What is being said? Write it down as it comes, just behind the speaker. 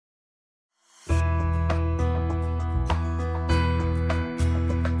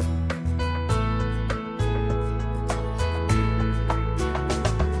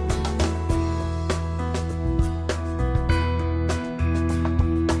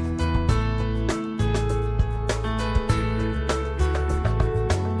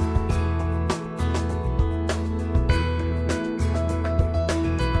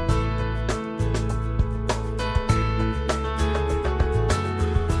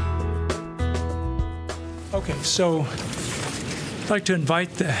Okay, so I'd like to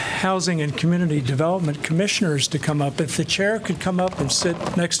invite the Housing and Community Development Commissioners to come up. If the chair could come up and sit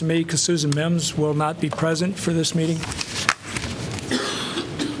next to me, because Susan Mims will not be present for this meeting.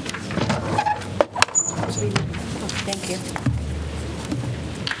 Thank you.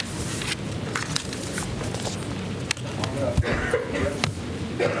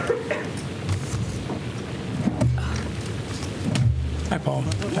 Hi, Paul.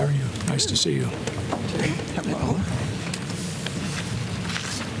 How are you? Nice to see you. Hi, Paul.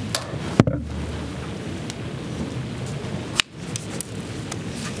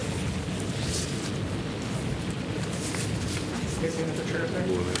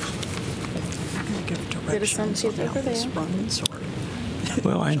 Get a sun's over there.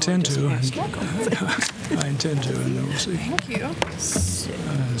 Well, I intend to. I intend to, and then we'll see. Thank you.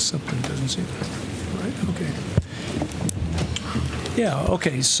 Something doesn't seem right. Okay. Yeah,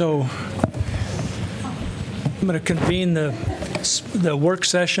 okay, so I'm going to convene the work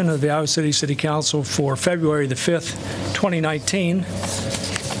session of the Iowa City Council for February the 5th, 2019.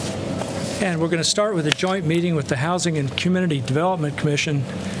 And we're going to start with a joint meeting with the Housing and Community Development Commission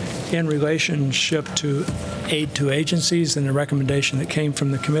in relationship to aid to agencies and the recommendation that came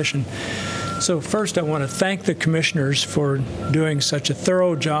from the commission. So first, I want to thank the commissioners for doing such a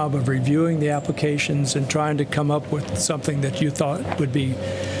thorough job of reviewing the applications and trying to come up with something that you thought would be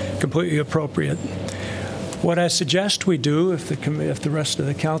completely appropriate. What I suggest we do, if the rest of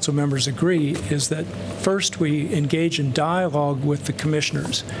the council members agree, is that first we engage in dialogue with the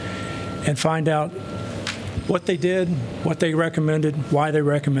commissioners and find out what they did, what they recommended, why they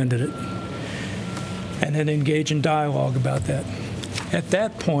recommended it, and then engage in dialogue about that. At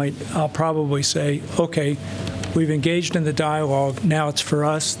that point, I'll probably say, okay, we've engaged in the dialogue. Now it's for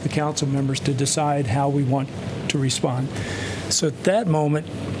us, the council members, to decide how we want to respond. So at that moment,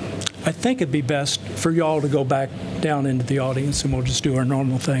 I think it'd be best for y'all to go back down into the audience and we'll just do our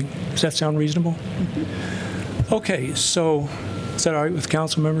normal thing. Does that sound reasonable? Mm-hmm. Okay, so is that all right with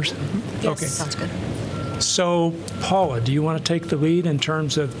council members? Yes, okay. sounds good. So, Paula, do you want to take the lead in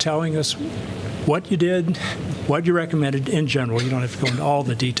terms of telling us what you did, what you recommended in general? You don't have to go into all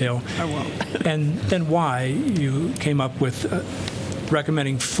the detail. I won't. And then why you came up with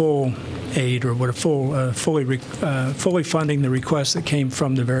recommending full aid or what fully funding the requests that came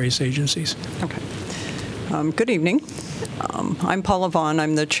from the various agencies. Okay. Good evening. I'm Paula Vaughn.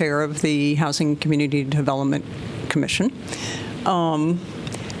 I'm the chair of the Housing Community Development Commission.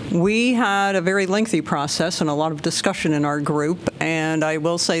 We had a very lengthy process and a lot of discussion in our group, and I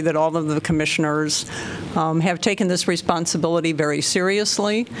will say that all of the commissioners have taken this responsibility very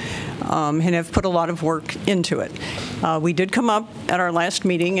seriously and have put a lot of work into it. We did come up at our last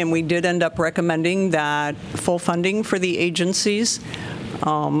meeting, and we did end up recommending that full funding for the agencies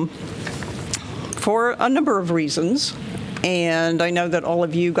for a number of reasons. And I know that all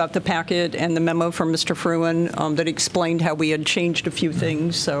of you got the packet and the memo from Mr. Fruin that explained how we had changed a few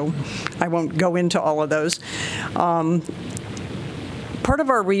things, so I won't go into all of those. Part of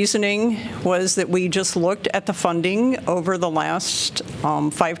our reasoning was that we just looked at the funding over the last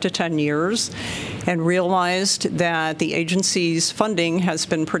 5 to 10 years and realized that the agency's funding has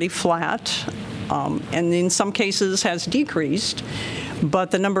been pretty flat and in some cases has decreased.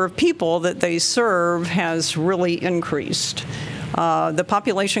 But the number of people that they serve has really increased. The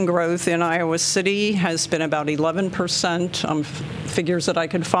population growth in Iowa City has been about 11%, figures that I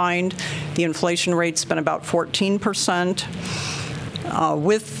could find. The inflation rate's been about 14%.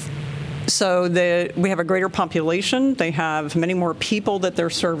 We have a greater population. They have many more people that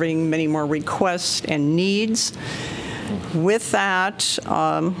they're serving, many more requests and needs. With that,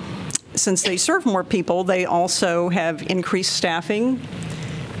 since they serve more people, they also have increased staffing.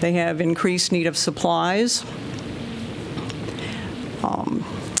 They have increased need of supplies.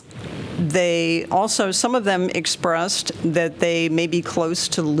 They also, some of them expressed that they may be close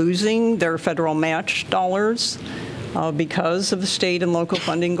to losing their federal match dollars because of the state and local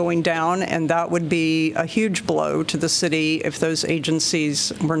funding going down, and that would be a huge blow to the city if those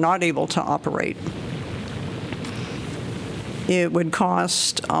agencies were not able to operate. It would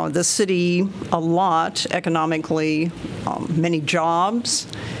cost the city a lot economically, many jobs,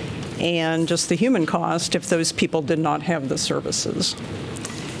 and just the human cost if those people did not have the services.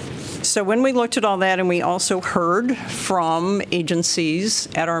 So when we looked at all that, and we also heard from agencies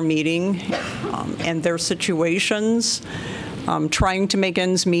at our meeting and their situations, trying to make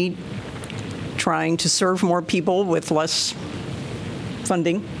ends meet, trying to serve more people with less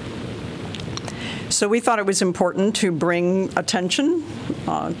funding. So we thought it was important to bring attention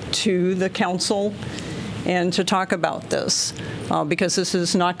to the council and to talk about this, because this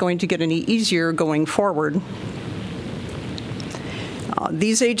is not going to get any easier going forward.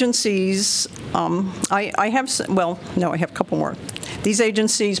 These agencies, I have a couple more. These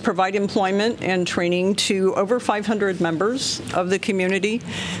agencies provide employment and training to over 500 members of the community.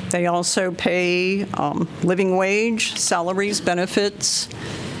 They also pay living wage, salaries, benefits.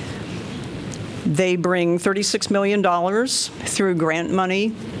 They bring $36 million through grant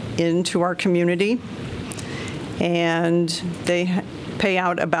money into our community, and they pay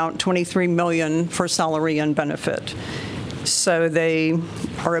out about $23 million for salary and benefit. So they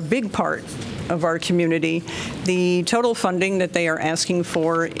are a big part of our community. The total funding that they are asking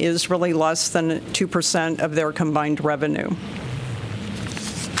for is really less than 2% of their combined revenue.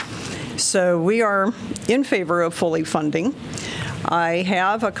 So we are in favor of fully funding. I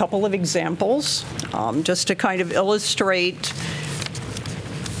have a couple of examples just to kind of illustrate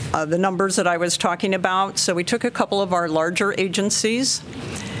the numbers that I was talking about. So we took a couple of our larger agencies.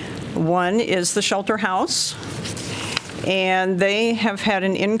 One is the Shelter House, and they have had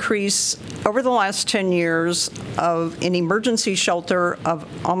an increase over the last 10 years of an emergency shelter of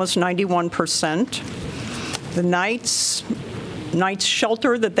almost 91%. The nights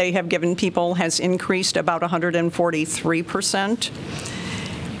shelter that they have given people has increased about 143%.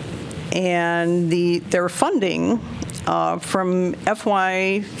 And their funding from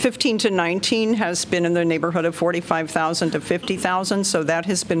FY 15 to 19 has been in the neighborhood of $45,000 to $50,000, so that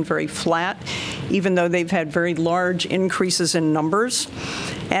has been very flat, even though they've had very large increases in numbers.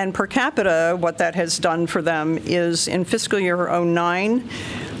 And per capita, what that has done for them is in fiscal year 09,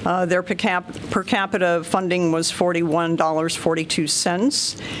 their per capita funding was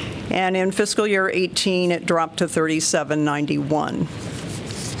 $41.42, and in fiscal year 18, it dropped to $37.91.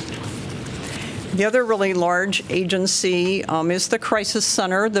 The other really large agency is the Crisis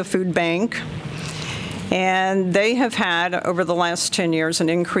Center, the food bank, and they have had, over the last 10 years, an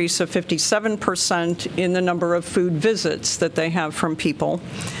increase of 57% in the number of food visits that they have from people.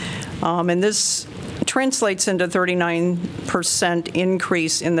 And this translates into 39%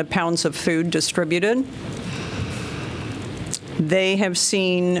 increase in the pounds of food distributed. They have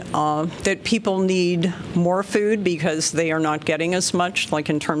seen that people need more food because they are not getting as much,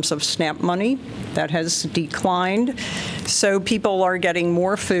 like in terms of SNAP money. That has declined. So people are getting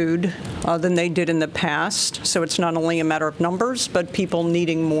more food than they did in the past. So it's not only a matter of numbers, but people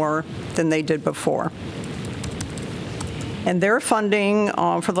needing more than they did before. And their funding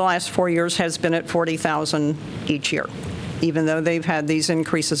for the last 4 years has been at $40,000 each year, even though they've had these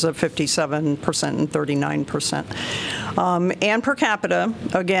increases of 57% and 39%. And per capita,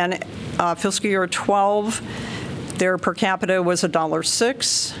 again, fiscal year 12, their per capita was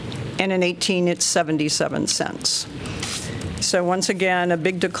 $1.06, and in 18, it's 77 cents. So once again, a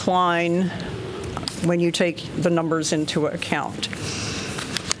big decline when you take the numbers into account.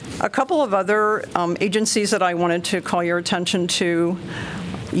 A couple of other agencies that I wanted to call your attention to,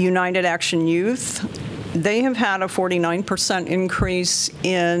 United Action Youth. They have had a 49% increase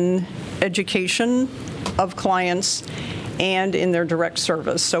in education of clients and in their direct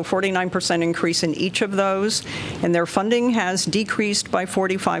service. So 49% increase in each of those. And their funding has decreased by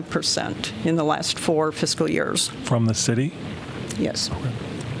 45% in the last 4 fiscal years. From the city? Yes. Okay.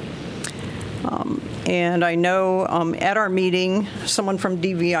 And I know at our meeting, someone from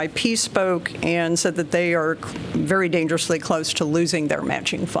DVIP spoke and said that they are very dangerously close to losing their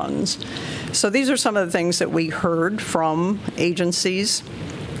matching funds. So these are some of the things that we heard from agencies.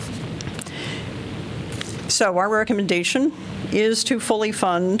 So our recommendation is to fully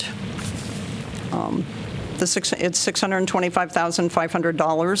fund. It's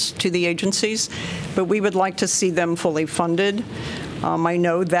 $625,500 to the agencies, but we would like to see them fully funded. I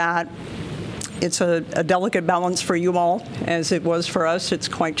know that it's a delicate balance for you all, as it was for us. It's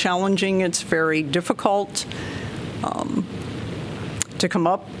quite challenging. It's very difficult to come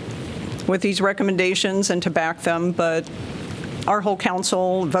up with these recommendations and to back them, but our whole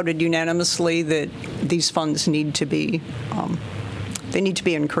council voted unanimously that these funds need to be, they need to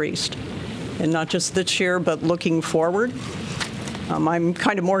be increased. And not just this year, but looking forward. I'm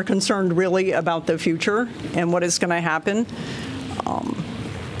kind of more concerned really about the future and what is going to happen.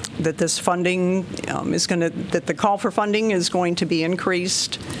 That this funding that the call for funding is going to be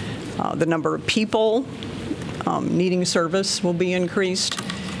increased. The number of people needing service will be increased,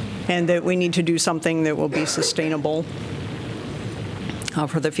 and that we need to do something that will be sustainable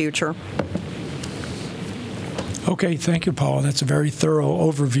for the future. Okay, thank you, Paula. That's a very thorough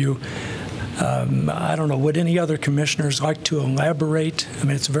overview. I don't know, would any other commissioners like to elaborate? I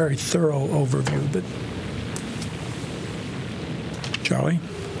mean, it's a very thorough overview, but Charlie?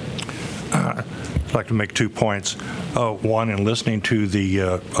 I'd like to make 2 points. One, in listening to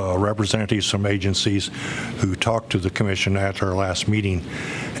the representatives from agencies who talked to the commission at our last meeting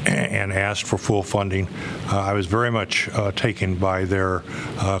and asked for full funding, I was very much taken by their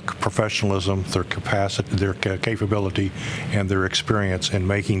professionalism, their capacity, their capability, and their experience in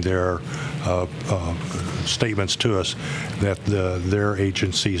making their statements to us that their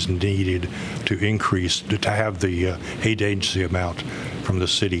agencies needed to increase, to have the aid agency amount from the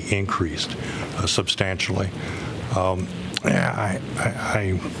city increased substantially.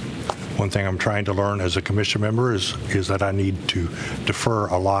 One thing I'm trying to learn as a commission member is that I need to defer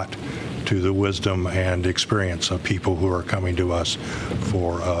a lot to the wisdom and experience of people who are coming to us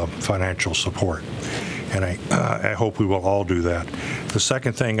for financial support. And I hope we will all do that. The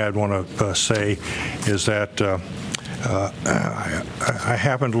second thing I'd want to say is that I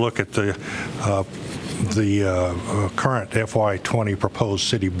happened to look at the current FY20 proposed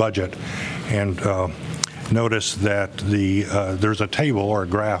city budget and notice that there's a table or a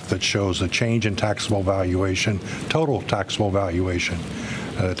graph that shows the change in taxable valuation, total taxable valuation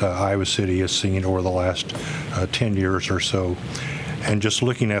that Iowa City has seen over the last 10 years or so. And just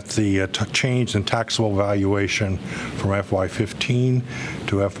looking at the change in taxable valuation from FY15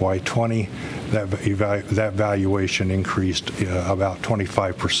 to FY20, that valuation increased about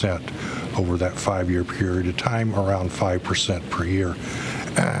 25% over that 5-year period of time, around 5% per year.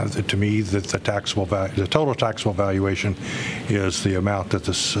 To me, the total taxable valuation is the amount that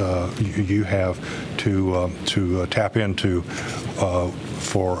you have to tap into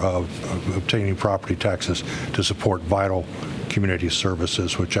for obtaining property taxes to support vital community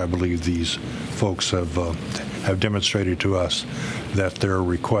services, which I believe these folks have demonstrated to us that their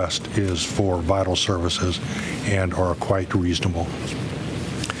request is for vital services and are quite reasonable.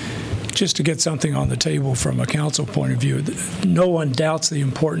 Just to get something on the table from a council point of view, no one doubts the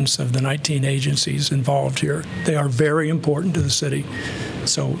importance of the 19 agencies involved here. They are very important to the city.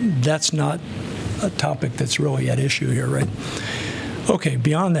 So that's not a topic that's really at issue here, right? Okay,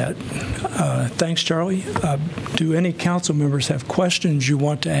 beyond that, thanks, Charlie. Do any council members have questions you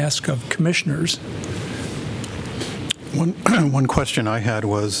want to ask of commissioners? One question I had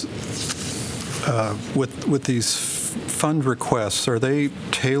was, with these fund requests, are they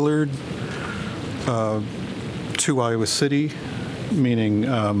tailored to Iowa City? Meaning,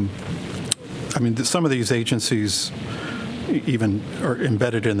 some of these agencies even are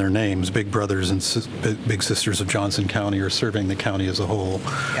embedded in their names. Big Brothers and Big Sisters of Johnson County are serving the county as a whole.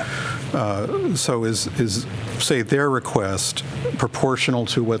 Yep. So is, say, their request proportional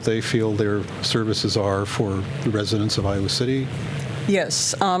to what they feel their services are for the residents of Iowa City?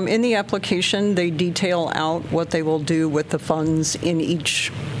 Yes. In the application, they detail out what they will do with the funds in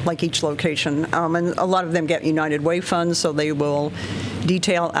each location. And a lot of them get United Way funds, so they will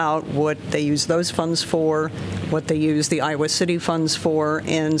detail out what they use those funds for, what they use the Iowa City funds for.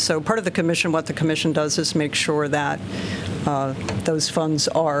 And so part of the commission, what the commission does is make sure that those funds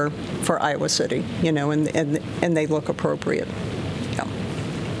are for Iowa City, and they look appropriate. Yeah.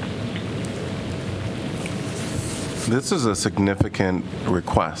 This is a significant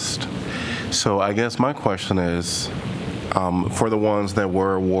request. So I guess my question is, for the ones that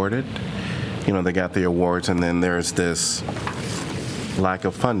were awarded, they got the awards, and then there's this lack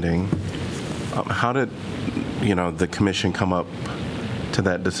of funding. How did, the commission come up to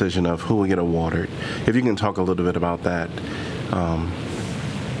that decision of who will get awarded? If you can talk a little bit about that.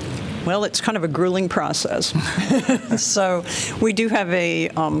 Well, it's kind of a grueling process. So we do have a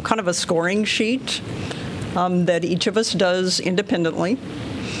kind of a scoring sheet that each of us does independently.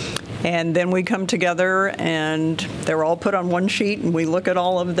 And then we come together and they're all put on one sheet and we look at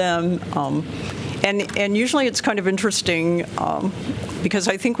all of them. And usually it's kind of interesting because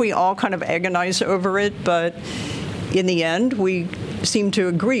I think we all kind of agonize over it, but in the end we seem to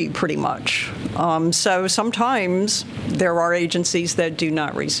agree pretty much. So sometimes there are agencies that do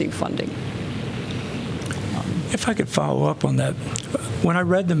not receive funding. If I could follow up on that. When I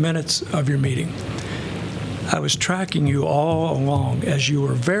read the minutes of your meeting, I was tracking you all along as you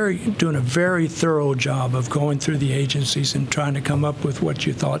were doing a very thorough job of going through the agencies and trying to come up with what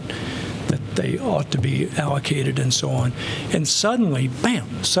you thought that they ought to be allocated and so on. And suddenly, bam,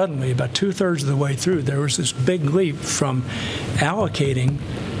 about 2/3 of the way through, there was this big leap from allocating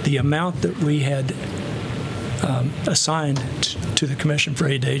the amount that we had assigned to the Commission for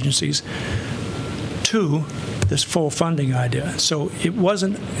Aid Agencies to this full funding idea. So it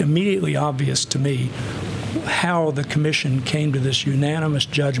wasn't immediately obvious to me how the commission came to this unanimous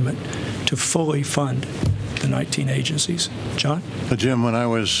judgment to fully fund the 19 agencies. John? Jim, when I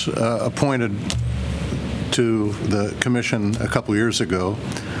was appointed to the commission a couple years ago,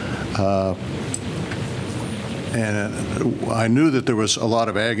 I knew that there was a lot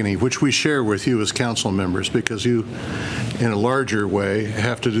of agony, which we share with you as council members, because you, in a larger way,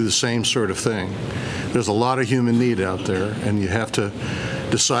 have to do the same sort of thing. There's a lot of human need out there, and you have to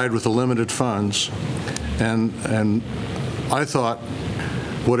decide with the limited funds. And I thought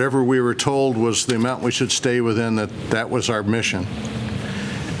whatever we were told was the amount we should stay within, that was our mission.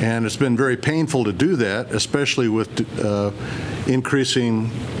 And it's been very painful to do that, especially with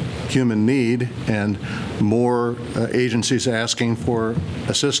increasing human need and more agencies asking for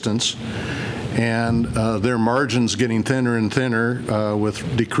assistance, and their margins getting thinner and thinner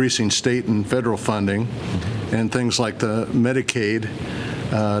with decreasing state and federal funding, and things like the Medicaid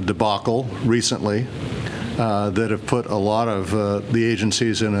debacle recently that have put a lot of the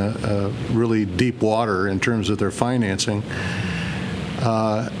agencies in a really deep water in terms of their financing.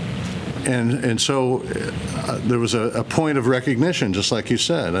 And so there was a point of recognition, just like you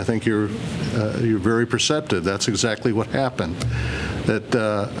said. I think you're very perceptive. That's exactly what happened. That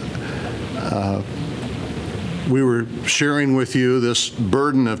we were sharing with you this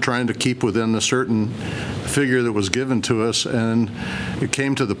burden of trying to keep within the certain figure that was given to us, and it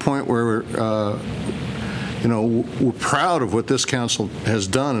came to the point where we're proud of what this council has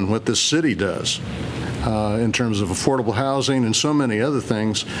done and what this city does. In terms of affordable housing and so many other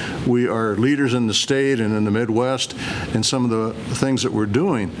things. We are leaders in the state and in the Midwest in some of the things that we're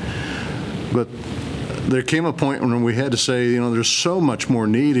doing. But there came a point when we had to say, there's so much more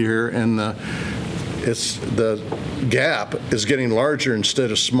need here, and the gap is getting larger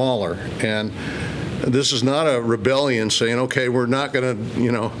instead of smaller. And this is not a rebellion saying, okay, we're not going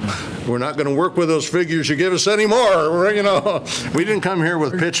to work with those figures you give us anymore. We didn't come here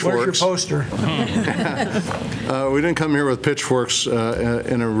with pitchforks. Where's your poster? We didn't come here with pitchforks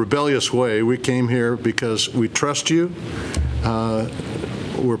in a rebellious way. We came here because we trust you.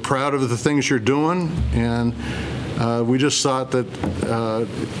 We're proud of the things you're doing, and we just thought that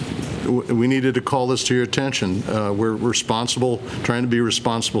we needed to call this to your attention. We're responsible, trying to be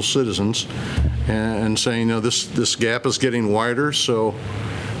responsible citizens, and saying, this gap is getting wider, so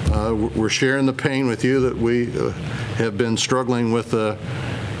we're sharing the pain with you that we have been struggling with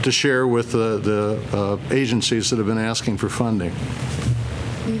to share with the agencies that have been asking for funding.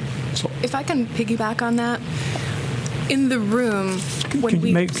 If I can piggyback on that, in the room when Can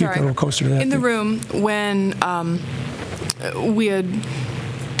you keep a little closer to that? In the room when we had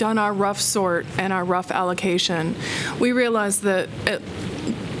done our rough sort and our rough allocation, we realized that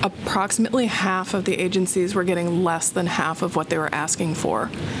approximately half of the agencies were getting less than half of what they were asking for.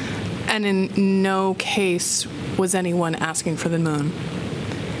 And in no case was anyone asking for the moon.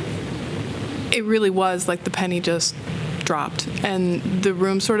 It really was like the penny just dropped, and the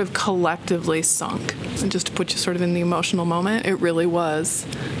room sort of collectively sunk. And just to put you sort of in the emotional moment, it really was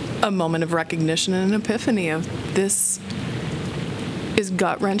a moment of recognition and an epiphany of this is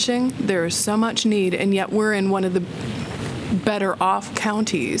gut-wrenching. There is so much need, and yet we're in one of the better off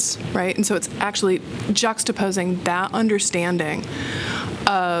counties, right? And so it's actually juxtaposing that understanding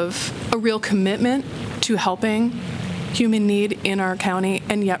of a real commitment to helping human need in our county,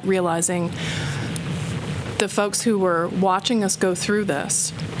 and yet realizing the folks who were watching us go through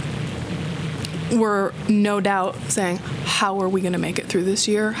this were no doubt saying, how are we going to make it through this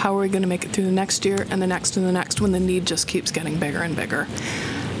year? How are we going to make it through the next year and the next and the next, when the need just keeps getting bigger and bigger?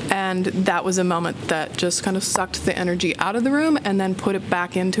 And that was a moment that just kind of sucked the energy out of the room and then put it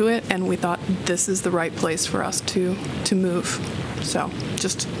back into it. And we thought, this is the right place for us to move. So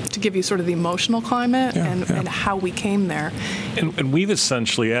just to give you sort of the emotional climate and how we came there. And we've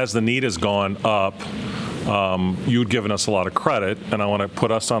essentially, as the need has gone up, you'd given us a lot of credit, and I want to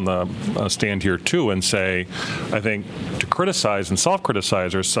put us on the stand here too and say, I think to criticize and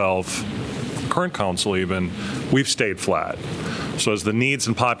self-criticize ourselves, current council even, we've stayed flat. So as the needs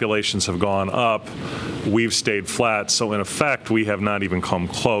and populations have gone up, we've stayed flat. So in effect, we have not even come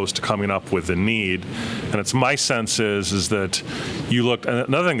close to coming up with the need. And it's my sense is that you look, and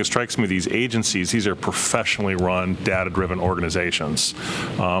another thing that strikes me, these agencies, these are professionally run, data-driven organizations.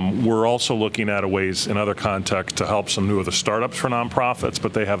 We're also looking at ways in other contexts to help some new of the startups for nonprofits,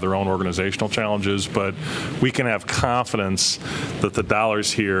 but they have their own organizational challenges. But we can have confidence that the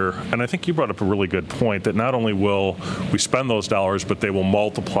dollars here, and I think you brought up a really good point, that not only will we spend those dollars, but they will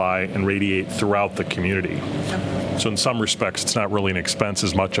multiply and radiate throughout the community. So in some respects, it's not really an expense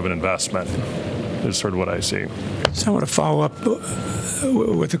as much of an investment, is sort of what I see. So I want to follow up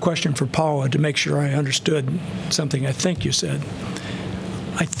with a question for Paula to make sure I understood something I think you said.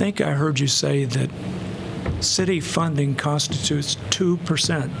 I think I heard you say that city funding constitutes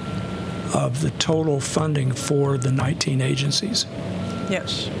 2% of the total funding for the 19 agencies.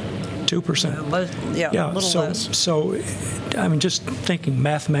 Yes. 2%. Yeah, a little less. So, I mean, just thinking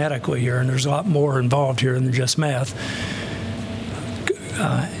mathematically here, and there's a lot more involved here than just math,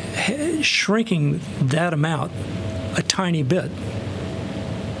 shrinking that amount a tiny bit,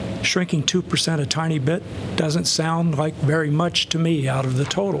 shrinking 2% a tiny bit doesn't sound like very much to me out of the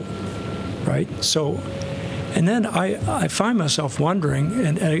total, right? So, and then I find myself wondering,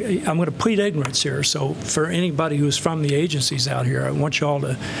 and I'm going to plead ignorance here, so for anybody who's from the agencies out here, I want you all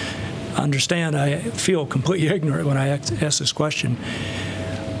to understand I feel completely ignorant when I ask this question.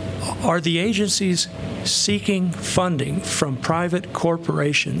 Are the agencies seeking funding from private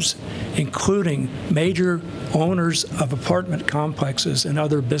corporations, including major owners of apartment complexes and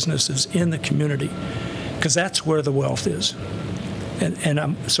other businesses in the community? Because that's where the wealth is. And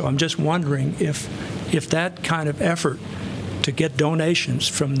I'm just wondering if that kind of effort to get donations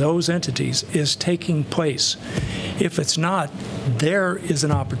from those entities is taking place. If it's not, there is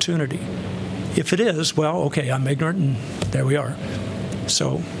an opportunity. If it is, well, okay, I'm ignorant, and there we are.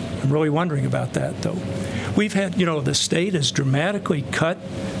 So I'm really wondering about that, though. We've had, the state has dramatically cut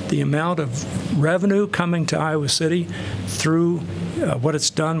the amount of revenue coming to Iowa City through what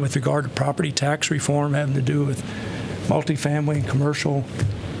it's done with regard to property tax reform having to do with multifamily and commercial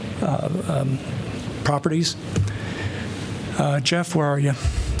properties. Jeff, where are you?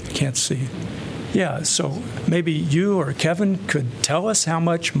 I can't see. Yeah, so maybe you or Kevin could tell us how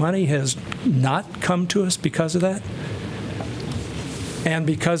much money has not come to us because of that? And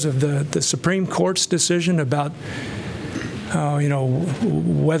because of the Supreme Court's decision about,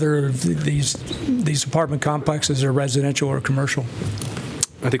 whether these apartment complexes are residential or commercial?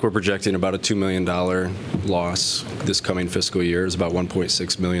 I think we're projecting about a $2 million loss this coming fiscal year. It's about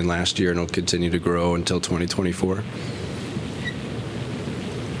 $1.6 million last year, and it'll continue to grow until 2024.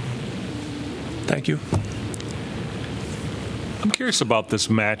 Thank you. I'm curious about this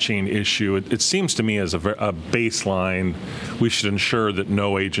matching issue. It seems to me as a baseline, we should ensure that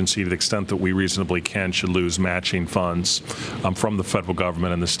no agency, to the extent that we reasonably can, should lose matching funds from the federal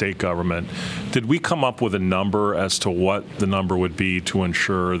government and the state government. Did we come up with a number as to what the number would be to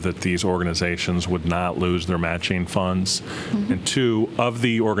ensure that these organizations would not lose their matching funds? Mm-hmm. And two, of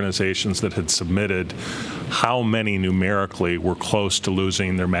the organizations that had submitted, how many numerically were close to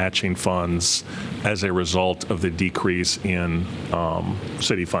losing their matching funds as a result of the decrease in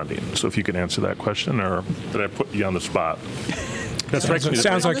city funding? So if you could answer that question, or did I put you on the spot? That strikes me.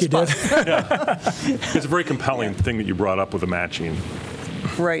 Sounds like you did. Yeah. It's a very compelling thing that you brought up with the matching.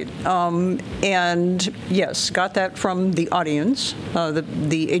 Right. And yes, got that from the audience,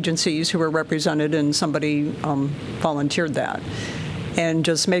 the agencies who were represented, and somebody volunteered that. And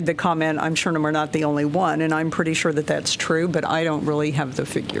just made the comment, I'm sure we're not the only one, and I'm pretty sure that that's true, but I don't really have the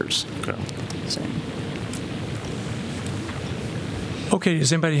figures. Okay. So. Okay,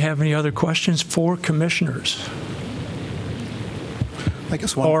 does anybody have any other questions for commissioners? I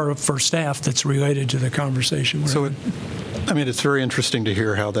guess one. Or for staff that's related to the conversation? So, it's very interesting to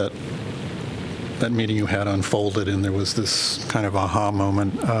hear how that meeting you had unfolded, and there was this kind of aha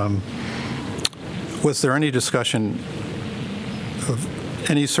moment. Was there any discussion of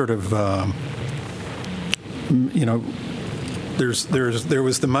any sort of, there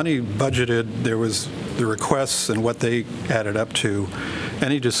was the money budgeted, there was the requests and what they added up to.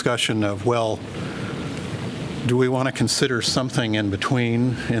 Any discussion of, well, do we want to consider something in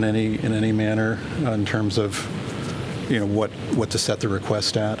between in any manner in terms of, what to set the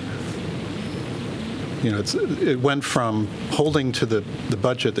request at? It went from holding to the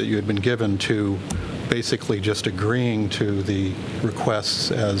budget that you had been given to basically just agreeing to the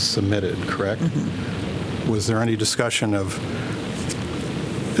requests as submitted, correct? Mm-hmm. Was there any discussion of,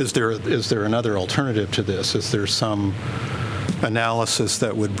 is there another alternative to this? Is there some analysis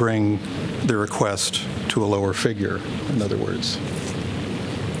that would bring the request to a lower figure, in other words?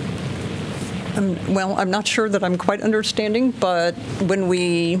 Well, I'm not sure that I'm quite understanding, but when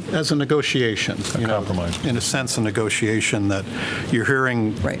we... As a negotiation. Compromise. In a sense, a negotiation that you're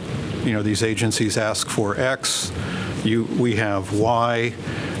hearing, right. These agencies ask for X, we have Y,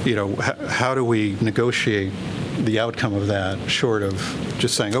 how do we negotiate the outcome of that short of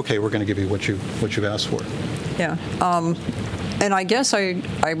just saying, okay, we're going to give you what you've asked for? Yeah. And I guess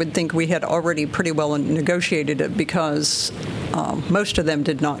I would think we had already pretty well negotiated it because most of them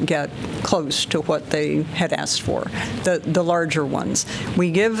did not get close to what they had asked for, the larger ones.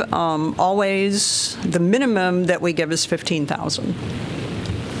 We give always, the minimum that we give is $15,000.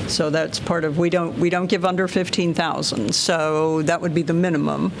 So that's part of, we don't give under $15,000. So that would be the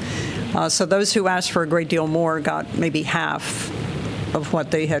minimum. So those who asked for a great deal more got maybe half of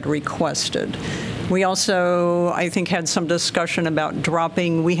what they had requested. We also, I think, had some discussion about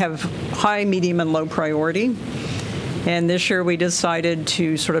dropping, we have high, medium, and low priority. And this year, we decided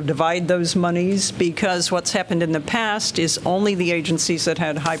to sort of divide those monies because what's happened in the past is only the agencies that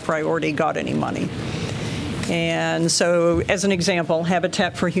had high priority got any money. And so, as an example,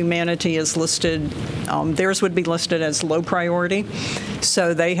 Habitat for Humanity is listed, theirs would be listed as low priority.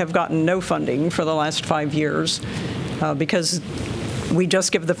 So they have gotten no funding for the last 5 years because we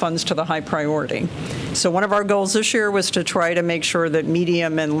just give the funds to the high priority. So one of our goals this year was to try to make sure that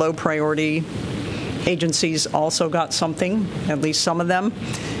medium and low priority agencies also got something, at least some of them.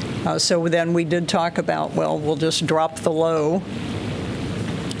 So then we did talk about, well, we'll just drop the low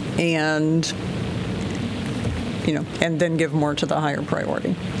and and then give more to the higher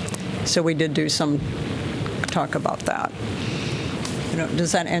priority. So we did do some talk about that.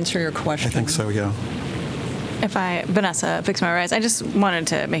 Does that answer your question? I think so, yeah. Vanessa Fixmer-Rice, I just wanted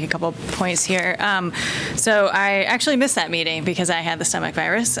to make a couple points here. So I actually missed that meeting because I had the stomach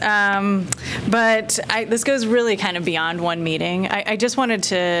virus. But this goes really kind of beyond one meeting. I just wanted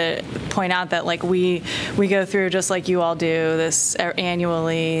to point out that we go through, just like you all do, this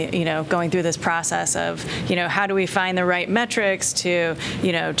annually, going through this process of, how do we find the right metrics to,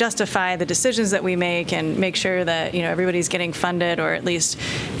 justify the decisions that we make and make sure that, everybody's getting funded, or at least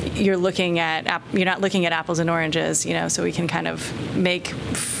you're not looking at apples and oranges, so we can kind of make,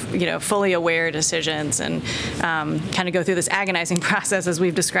 fully aware decisions and kind of go through this agonizing process as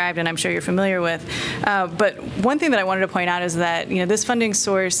we've described, and I'm sure you're familiar with. But one thing that I wanted to point out is that, this funding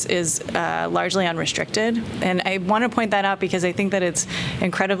source is largely unrestricted, and I want to point that out because I think that it's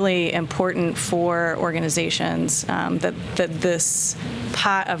incredibly important for organizations that this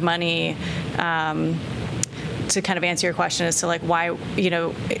pot of money, to kind of answer your question as to why,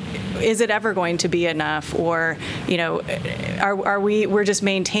 is it ever going to be enough, or we're just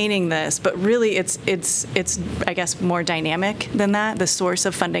maintaining this, but really it's I guess more dynamic than that. The source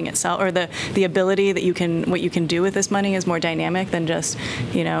of funding itself, or the ability that what you can do with this money is more dynamic than just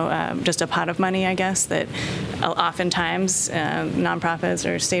just a pot of money, I guess, that oftentimes nonprofits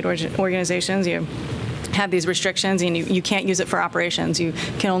or state organizations, have these restrictions, and you can't use it for operations. You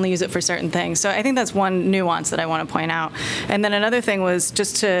can only use it for certain things. So I think that's one nuance that I want to point out. And then another thing was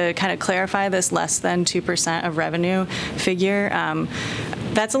just to kind of clarify this less than 2% of revenue figure.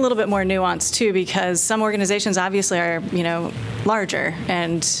 That's a little bit more nuanced too, because some organizations obviously are, larger,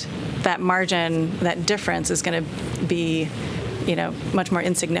 and that margin, that difference is going to be, much more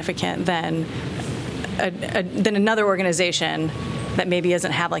insignificant than another organization that maybe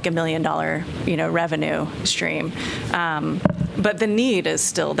doesn't have $1 million, revenue stream. But the need is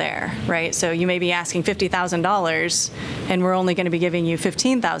still there, right? So you may be asking $50,000, and we're only going to be giving you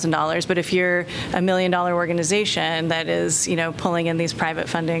 $15,000. But if you're $1 million organization that is, pulling in these private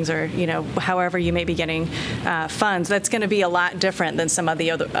fundings, or, however you may be getting funds, that's going to be a lot different than some of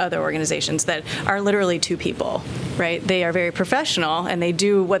the other organizations that are literally two people, right? They are very professional, and they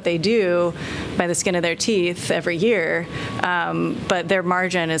do what they do by the skin of their teeth every year. But their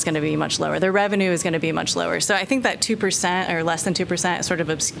margin is going to be much lower. Their revenue is going to be much lower. So I think that 2% or less than 2% sort of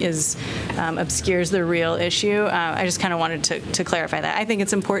obscures the real issue. I just kind of wanted to clarify that. I think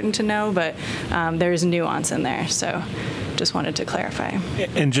it's important to know, but there's nuance in there. So just wanted to clarify.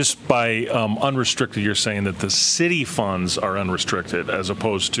 And just by unrestricted, you're saying that the city funds are unrestricted, as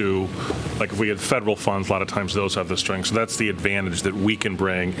opposed to, if we had federal funds, a lot of times those have the strings. So that's the advantage that we can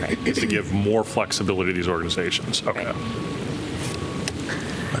bring, is to give more flexibility to these organizations. Okay. Right.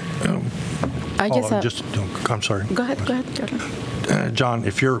 I'm sorry. Go ahead, Jordan. John,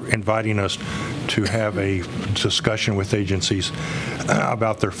 if you're inviting us to have a discussion with agencies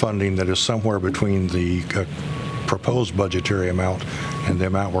about their funding that is somewhere between the proposed budgetary amount and the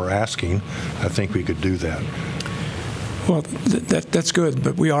amount we're asking, I think we could do that. Well, that's good,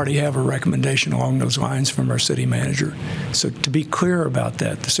 but we already have a recommendation along those lines from our city manager. So to be clear about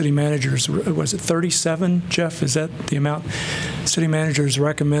that, the city manager's, was it 37, Jeff? Is that the amount? City manager is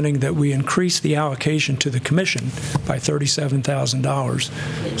recommending that we increase the allocation to the commission by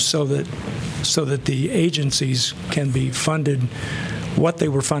 $37,000 so that the agencies can be funded what they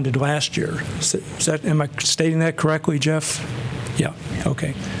were funded last year. Am I stating that correctly, Jeff? Yeah,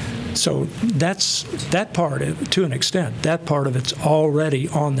 okay. So that's that part, to an extent, that part of it's already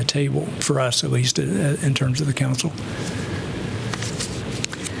on the table for us, at least in terms of the council.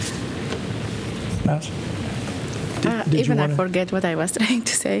 Even I forget what I was trying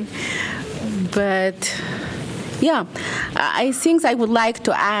to say. But yeah, I think I would like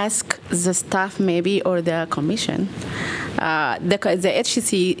to ask the staff maybe, or the commission, the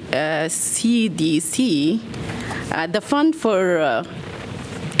HCC CDC, the fund for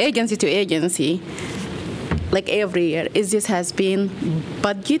agency to agency, like every year, is this has been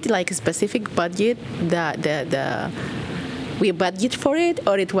budget, like a specific budget, we budget for it,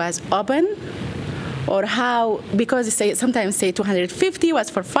 or it was open? Or how, because they sometimes say 250 was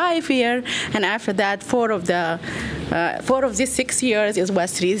for 5 years, and after that, 4 of these 6 years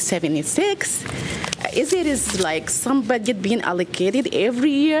was 376. Is it like some budget being allocated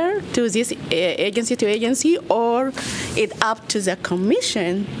every year to this agency to agency, or it up to the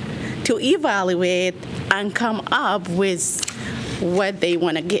commission to evaluate and come up with what they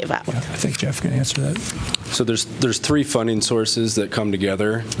want to give out? I think Jeff can answer that. So there's 3 funding sources that come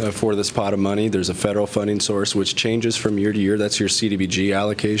together for this pot of money. There's a federal funding source, which changes from year to year. That's your CDBG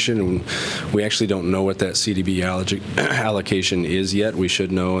allocation. And we actually don't know what that CDB allocation is yet. We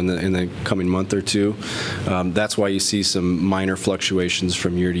should know in the coming month or two. That's why you see some minor fluctuations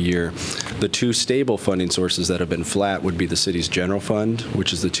from year to year. The 2 stable funding sources that have been flat would be the city's general fund,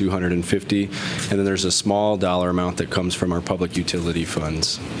 which is the $250, and then there's a small dollar amount that comes from our public utility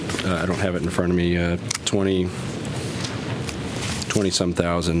funds. I don't have it in front of me. 20-some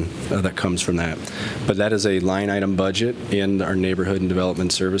thousand that comes from that. But that is a line item budget in our Neighborhood and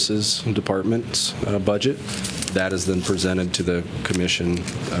Development Services Department's budget. That is then presented to the commission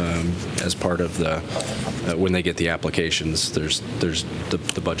as part of the, when they get the applications, there's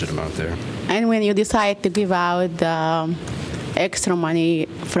the budget amount there. And when you decide to give out the extra money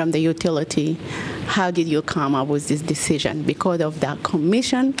from the utility, how did you come up with this decision? Because of the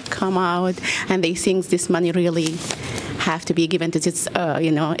commission come out and they think this money really have to be given to this,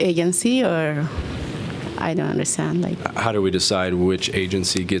 agency, or I don't understand. Like, how do we decide which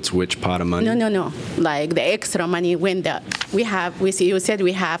agency gets which pot of money? No. Like the extra money when you said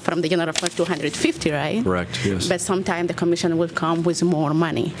we have from the general fund 250, right? Correct. Yes. But sometimes the commission will come with more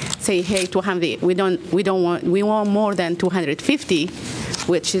money. Say, hey, 200. We want more than 250.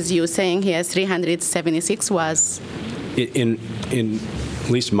 Which is you saying here 376 was? In at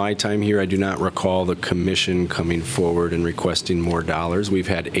least my time here, I do not recall the commission coming forward and requesting more dollars. We've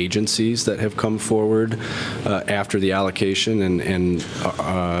had agencies that have come forward after the allocation and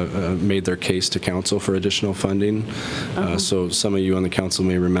made their case to council for additional funding. So some of you on the council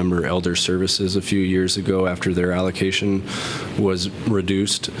may remember Elder Services a few years ago after their allocation was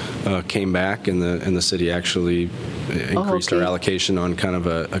reduced, came back, and the city actually increased our allocation on kind of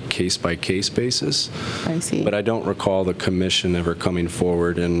a case-by-case basis. I see. But I don't recall the commission ever coming forward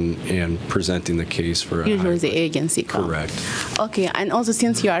and presenting the case for a usually the agency come. Correct. Okay, and also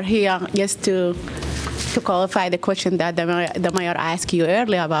since you are here, just to qualify the question that the mayor asked you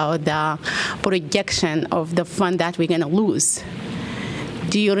earlier about the projection of the fund that we're going to lose.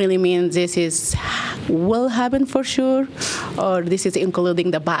 Do you really mean this will happen for sure, or this is including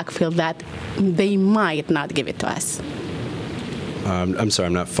the backfill that they might not give it to us? I'm sorry,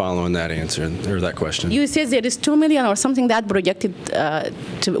 I'm not following that answer or that question. You said there is $2 million or something that projected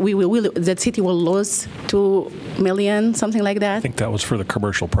the city will lose $2 million, something like that. I think that was for the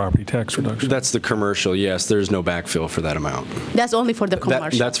commercial property tax reduction. That's the commercial. Yes, there's no backfill for that amount. That's only for the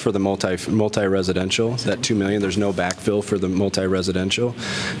commercial. That's for the multi-residential. That $2 million. There's no backfill for the multi-residential.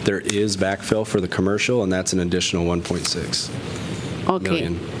 There is backfill for the commercial, and that's an additional 1.6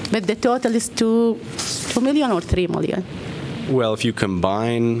 million. But the total is $2 million or $3 million. Well, if you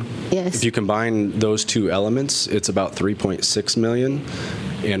combine those 2 elements, it's about 3.6 million,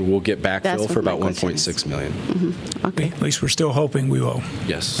 and we'll get backfill for about 1.6 million. Mm-hmm. Okay. At least we're still hoping we will.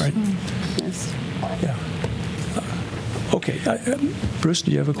 Yes. Right? Yes. Yeah. Okay. Bruce,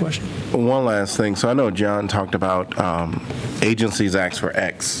 do you have a question? One last thing. So I know John talked about agencies ask for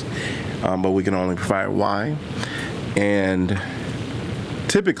X, but we can only provide Y. And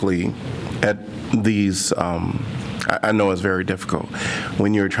typically at these, I know it's very difficult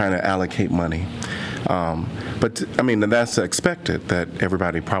when you're trying to allocate money. But, I mean, that's expected, that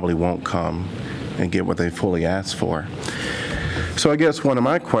everybody probably won't come and get what they fully asked for. So I guess one of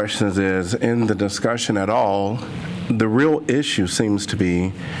my questions is, in the discussion at all, the real issue seems to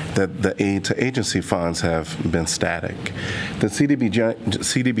be that the aid to agency funds have been static. The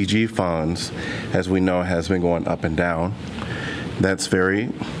CDBG funds, as we know, has been going up and down. That's very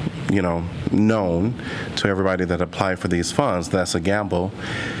known to everybody that apply for these funds. That's a gamble.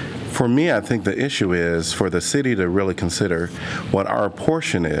 For me, I think the issue is for the city to really consider what our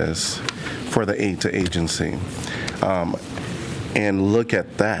portion is for the aid to agency and look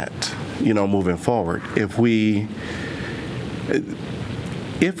at that, moving forward. If we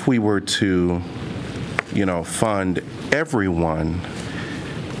were to, fund everyone,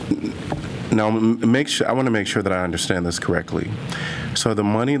 now I want to make sure that I understand this correctly. So the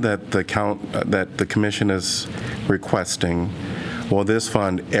money that the commission is requesting Will this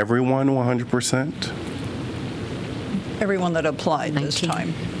fund everyone 100%? Everyone that applied this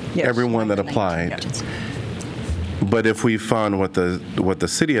time. Yes. Everyone that applied. But if we fund what the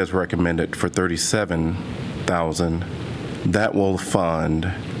city has recommended for $37,000, that will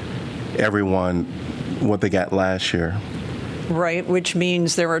fund everyone what they got last year. Right, which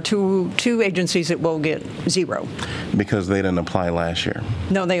means there are two agencies that will get zero. Because they didn't apply last year.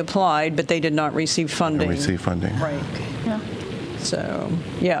 No, they applied, but they did not receive funding. Right. Yeah. So,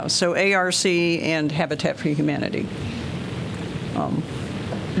 yeah, so ARC and Habitat for Humanity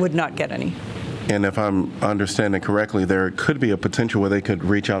would not get any. And if I'm understanding correctly, there could be a potential where they could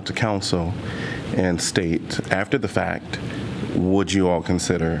reach out to council and state, after the fact, would you all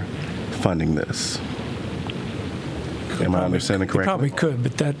consider funding this? Am I understanding correctly? They probably could,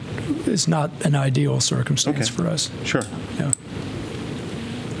 but that is not an ideal circumstance for us. Sure. Yeah.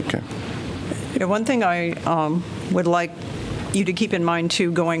 Okay. Yeah, one thing I would like you to keep in mind,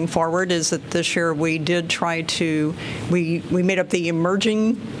 too, going forward is that this year we did try to, we made up the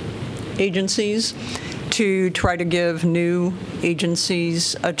emerging agencies to try to give new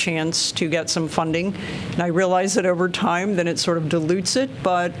agencies a chance to get some funding. And I realize that over time, then it sort of dilutes it,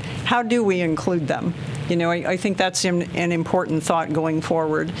 but how do we include them? You know, I think that's an important thought going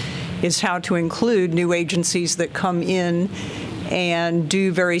forward, is how to include new agencies that come in and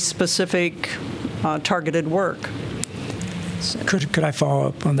do very specific targeted work. Could I follow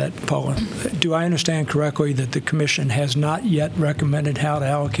up on that, Paula? Do I understand correctly that the commission has not yet recommended how to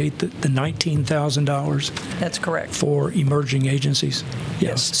allocate the $19,000? That's correct. For emerging agencies?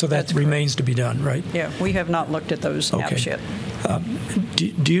 Yes. So that remains to be done, right? Yeah, we have not looked at those apps yet.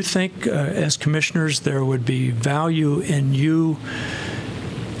 Do you think, as commissioners, there would be value in you,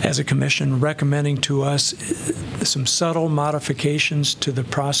 as a commission, recommending to us some subtle modifications to the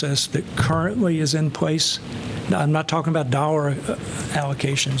process that currently is in place? Now, I'm not talking about dollar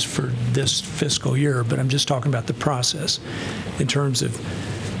allocations for this fiscal year, but I'm just talking about the process in terms of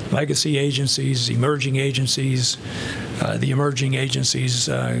legacy agencies, emerging agencies, the emerging agencies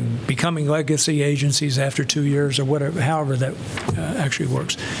becoming legacy agencies after 2 years or whatever, however that actually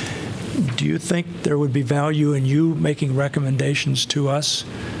works. Do you think there would be value in you making recommendations to us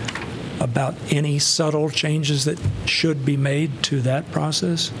about any subtle changes that should be made to that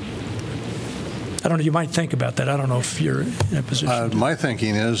process? I don't know, you might think about that. I don't know if you're in a position. My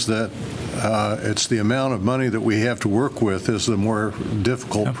thinking is that it's the amount of money that we have to work with is the more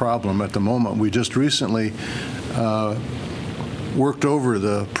difficult problem at the moment. We just recently worked over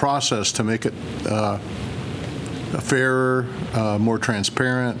the process to make it fairer, more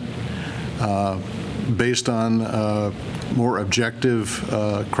transparent, based on more objective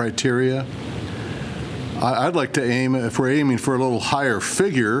criteria. I'd like to aim, if we're aiming for a little higher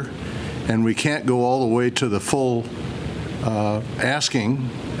figure, and we can't go all the way to the full asking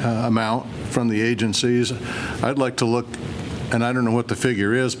amount from the agencies, I'd like to look, and I don't know what the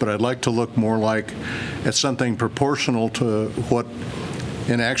figure is, but I'd like to look more like at something proportional to what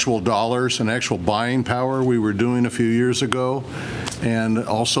in actual dollars and actual buying power we were doing a few years ago, and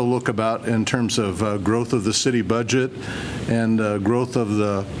also look about in terms of growth of the city budget and growth of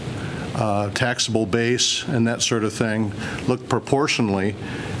the taxable base and that sort of thing, look proportionally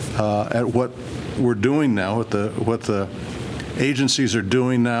at what we're doing now, what the agencies are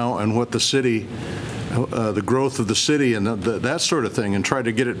doing now, and what the city, the growth of the city and that sort of thing, and try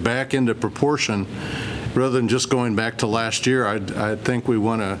to get it back into proportion rather than just going back to last year. I think we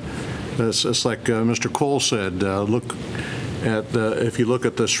want to, it's like Mr. Cole said, look at if you look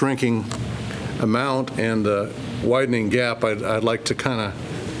at the shrinking amount and the widening gap, I'd like to kind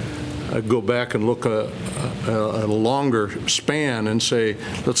of go back and look at a longer span and say,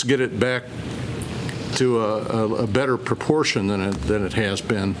 let's get it back to a better proportion than it has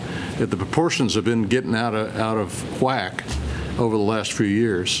been. The proportions have been getting out of whack over the last few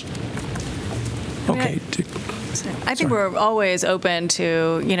years. Okay. I think we're always open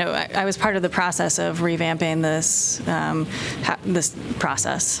to, you know, I was part of the process of revamping this this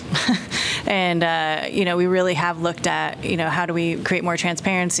process. And, you know, we really have looked at, you know, how do we create more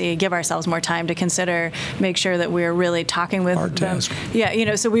transparency, give ourselves more time to consider, make sure that we're really talking with Hard them. task. Yeah, you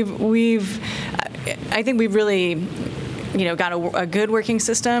know, so I think we've really, you know, got a good working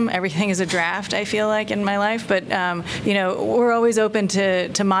system. Everything is a draft, I feel like, in my life. But, you know, we're always open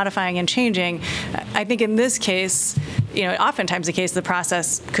to modifying and changing. I think in this case, you know, oftentimes the case, the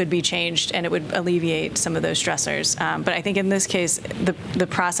process could be changed and it would alleviate some of those stressors. But I think in this case, the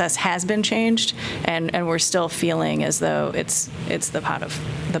process has been changed, and we're still feeling as though it's the pot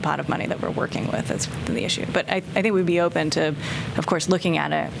of money that we're working with that's the issue. But I think we'd be open to, of course, looking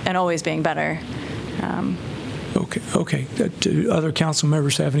at it and always being better. Okay. Do other council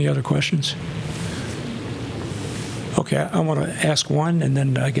members have any other questions? Okay, I want to ask one, and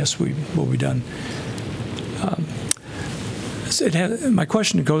then I guess we'll be done. My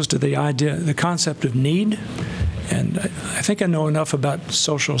question goes to the concept of need, and I think I know enough about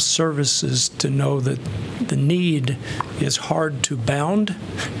social services to know that the need is hard to bound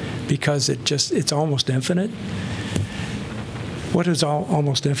because it's almost infinite. What does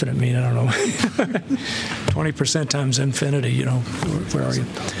almost infinite mean? I don't know. 20% times infinity, where are you?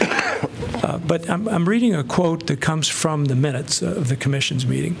 But I'm reading a quote that comes from the minutes of the commission's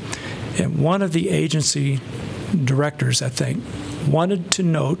meeting. And one of the agency directors, I think, wanted to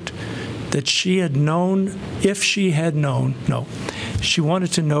note that she wanted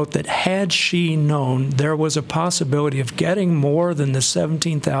to note that had she known there was a possibility of getting more than the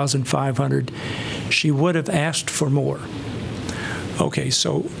 $17,500, she would have asked for more. Okay,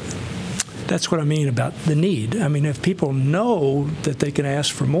 so that's what I mean about the need. I mean, if people know that they can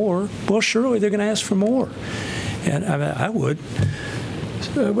ask for more, well, surely they're going to ask for more. And I would.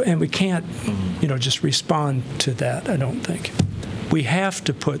 And we can't, just respond to that, I don't think. We have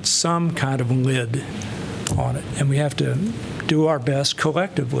to put some kind of lid on it, and we have to do our best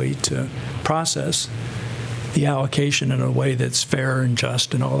collectively to process the allocation in a way that's fair and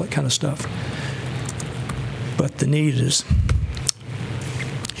just and all that kind of stuff. But the need is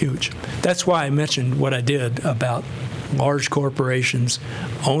huge. That's why I mentioned what I did about large corporations,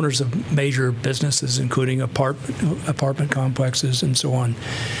 owners of major businesses, including apartment complexes and so on,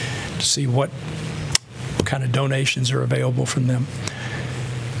 to see what kind of donations are available from them.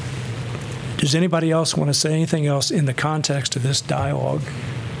 Does anybody else want to say anything else in the context of this dialogue?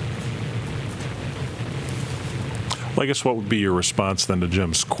 Well, I guess what would be your response then to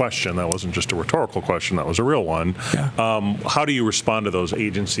Jim's question? That wasn't just a rhetorical question, that was a real one. Yeah. How do you respond to those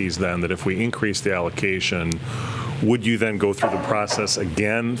agencies then that if we increase the allocation, would you then go through the process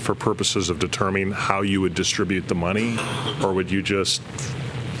again for purposes of determining how you would distribute the money, or would you just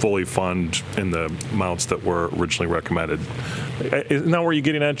fully fund in the amounts that were originally recommended? Isn't that where you're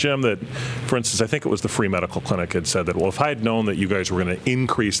getting at, Jim? That, for instance, I think it was the Free Medical Clinic had said that, well, if I had known that you guys were going to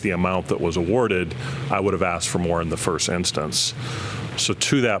increase the amount that was awarded, I would have asked for more in the first instance. So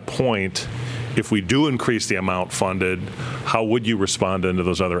to that point, if we do increase the amount funded, how would you respond into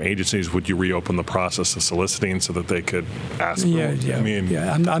those other agencies? Would you reopen the process of soliciting so that they could ask? Yeah.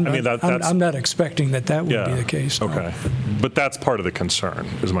 That's, I'm not expecting that would be the case. No. Okay. But that's part of the concern,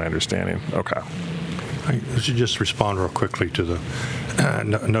 is my understanding. Okay. I should just respond real quickly to the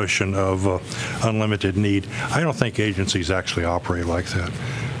notion of unlimited need. I don't think agencies actually operate like that.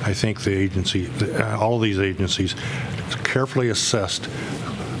 I think all these agencies carefully assessed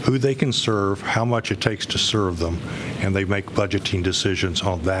who they can serve, how much it takes to serve them, and they make budgeting decisions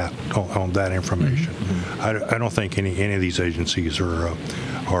on that information. Mm-hmm. I don't think any of these agencies are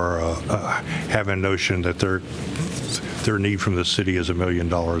have a notion that their need from the city is $1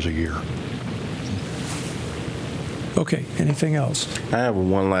 million a year. Okay, anything else? I have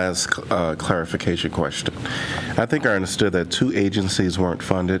one last clarification question. I think I understood that 2 agencies weren't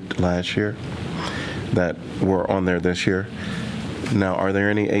funded last year that were on there this year. Now, are there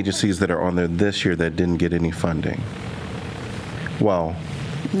any agencies that are on there this year that didn't get any funding? Well,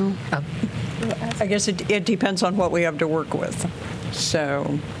 no. I guess it depends on what we have to work with.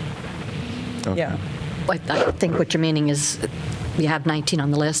 So, okay. Yeah. I think what you're meaning is you have 19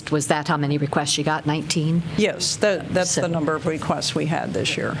 on the list. Was that how many requests you got, 19? Yes, that's the number of requests we had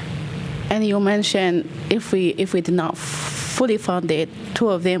this year. And you mentioned if we did not fully fund it, 2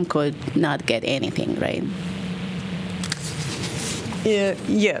 of them could not get anything, right?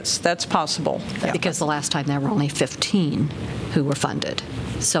 Yes, that's possible. Yeah. Because the last time there were only 15 who were funded.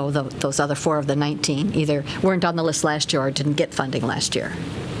 So those other 4 of the 19 either weren't on the list last year or didn't get funding last year.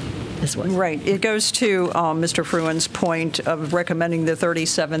 Right. It goes to Mr. Fruin's point of recommending the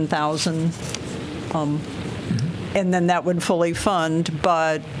 $37,000, and then that would fully fund,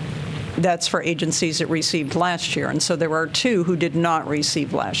 but that's for agencies that received last year. And so there are 2 who did not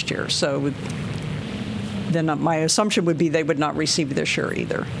receive last year. So then my assumption would be they would not receive this year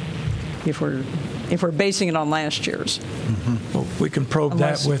either, if we're basing it on last year's. Mm-hmm. Well, we can probe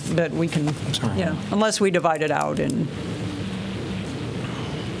that with. But we can, unless we divide it out and.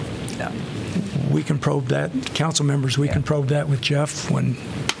 Yeah. We can probe that, council members. We can probe that with Jeff when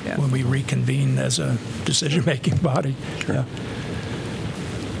we reconvene as a decision-making body. Sure. Yeah.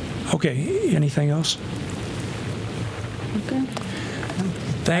 Okay. Anything else? Okay.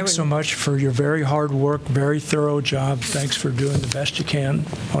 Thanks so much for your very hard work, very thorough job. Thanks for doing the best you can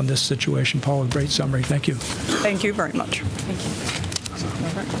on this situation. Paul, a great summary. Thank you. Thank you very much. Thank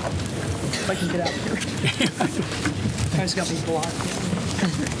you. If I can get out here. I was going to be blocked.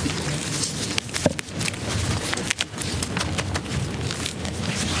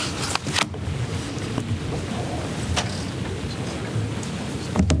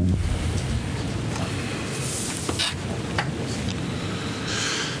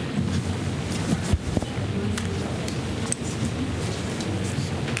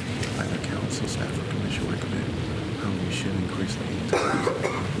 Either council, staff, or commission recommend how we should increase the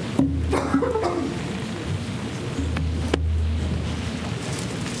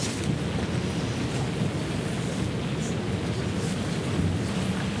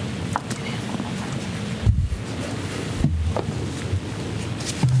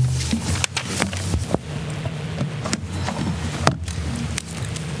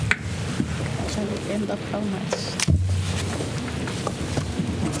So we end up how much?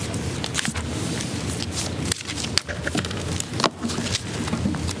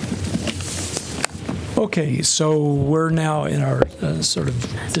 Okay, so we're now in our sort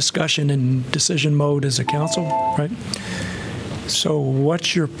of discussion and decision mode as a council, right? So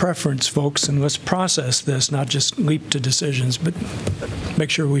what's your preference, folks? And let's process this, not just leap to decisions, but make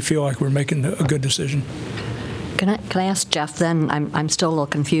sure we feel like we're making a good decision. Can I ask Jeff then? I'm still a little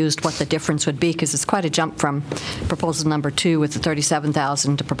confused what the difference would be, because it's quite a jump from proposal number 2 with the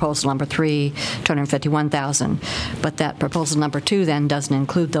 $37,000 to proposal number 3, $251,000. But that proposal number 2 then doesn't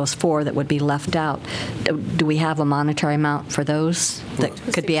include those 4 that would be left out. Do we have a monetary amount for those that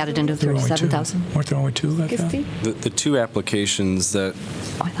could be added into the There are only two. 37,000? Weren't there only 2 left out? The two applications that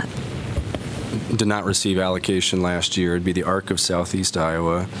did not receive allocation last year would be the ARC of Southeast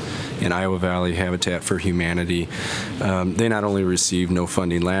Iowa and Iowa Valley Habitat for Humanity. They not only received no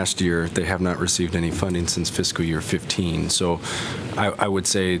funding last year, they have not received any funding since fiscal year 15. So I would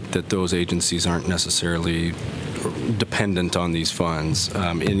say that those agencies aren't necessarily dependent on these funds.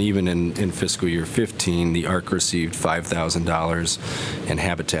 And even in fiscal year 15, the ARC received $5,000 and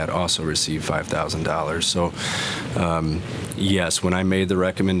Habitat also received $5,000. So yes, when I made the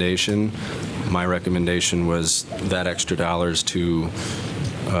recommendation, my recommendation was that extra dollars to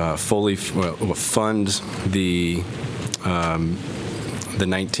fully fund the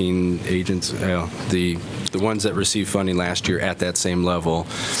 19 agents, the ones that received funding last year at that same level,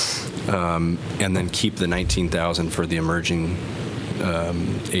 and then keep the $19,000 for the emerging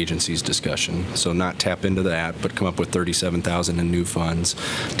agencies discussion. So not tap into that, but come up with $37,000 in new funds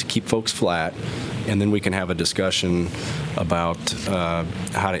to keep folks flat, and then we can have a discussion about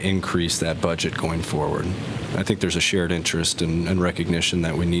how to increase that budget going forward. I think there's a shared interest and recognition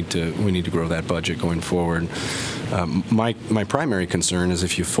that we need to grow that budget going forward. My primary concern is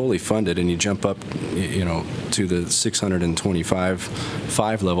if you fully fund it and you jump up, to the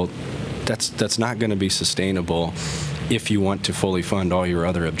 625.5 level, that's not going to be sustainable if you want to fully fund all your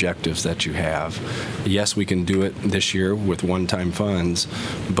other objectives that you have. Yes, we can do it this year with one-time funds,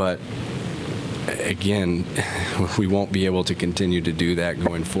 but again, we won't be able to continue to do that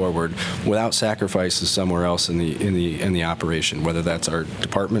going forward without sacrifices somewhere else in the operation, whether that's our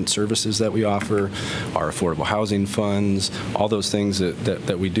department services that we offer, our affordable housing funds, all those things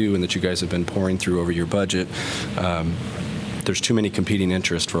that we do and that you guys have been pouring through over your budget. There's too many competing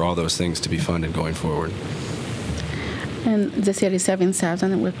interests for all those things to be funded going forward. And the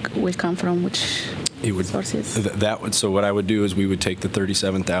 37,000 will come from which sources? So what I would do is we would take the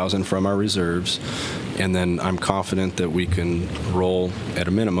 37,000 from our reserves, and then I'm confident that we can roll at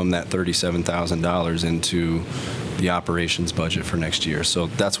a minimum that $37,000 into the operations budget for next year. So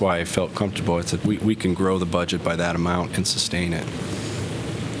that's why I felt comfortable. It's that we can grow the budget by that amount and sustain it.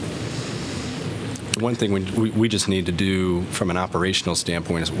 One thing we just need to do from an operational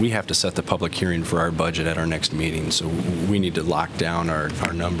standpoint is we have to set the public hearing for our budget at our next meeting. So we need to lock down our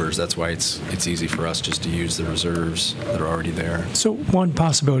numbers. That's why it's easy for us just to use the reserves that are already there. So one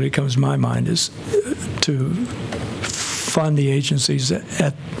possibility that comes to my mind is to fund the agencies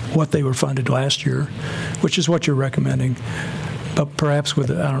at what they were funded last year, which is what you're recommending, but perhaps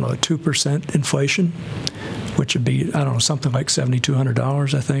with, a 2% inflation, which would be, something like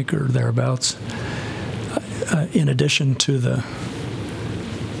 $7,200, I think, or thereabouts. In addition to the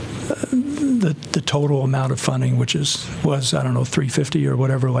total amount of funding, which was $350 or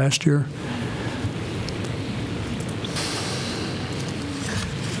whatever last year.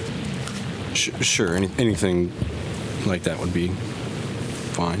 Sure, anything like that would be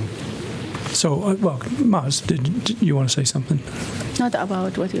fine. So, Maz, did you want to say something? Not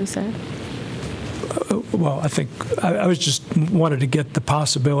about what you said. Well, I think I was just wanted to get the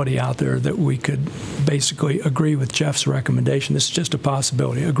possibility out there that we could basically agree with Jeff's recommendation. This is just a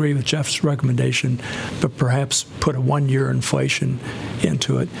possibility. Agree with Jeff's recommendation, but perhaps put a one-year inflation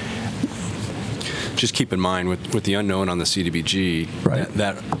into it. just keep in mind with the unknown on the CDBG, Right.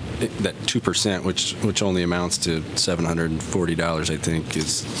 that 2%, which only amounts to $740, I think,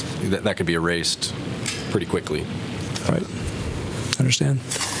 is that could be erased pretty quickly. Right. Understand.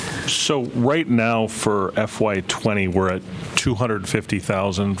 So right now for FY20, we're at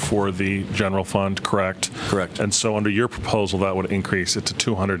 $250,000 for the general fund, correct? Correct. And so under your proposal, that would increase it to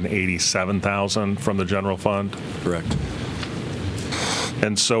 $287,000 from the general fund? Correct.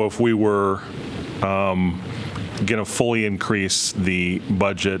 And so if we were going to fully increase the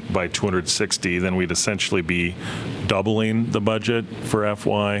budget by 260, then we'd essentially be doubling the budget for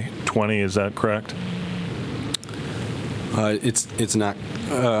FY20, is that correct? It's not.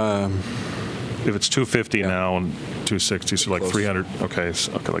 If it's 250 now and 260, so like Close. 300, okay,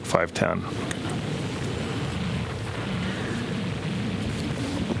 so, okay, like 510.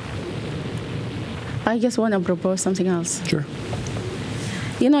 I just want to propose something else. Sure.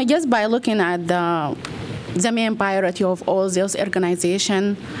 You know, just by looking at the main priority of all those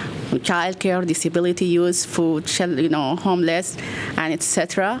organizations, childcare, disability youth, food, homeless, and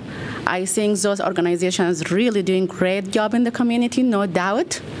etc., I think those organizations really doing great job in the community, no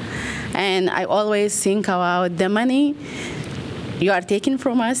doubt. And I always think about the money you are taking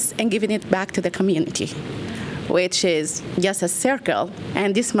from us and giving it back to the community, which is just a circle.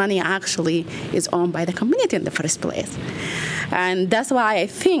 And this money actually is owned by the community in the first place. And that's why I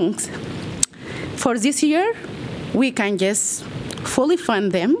think for this year, we can just fully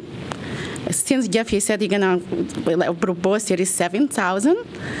fund them. Since Jeff, he said he's going to propose $37,000,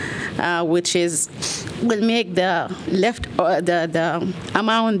 which will make the the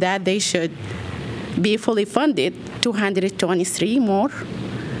amount that they should be fully funded 223 more,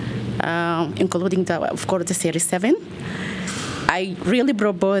 including of course the 37. I really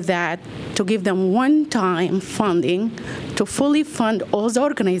propose that to give them one-time funding to fully fund all the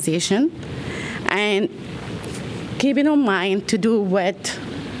organization, and keeping in mind to do what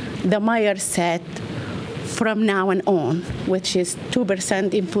the mayor said from now on, which is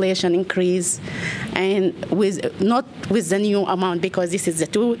 2% inflation increase, and not with the new amount, because this is the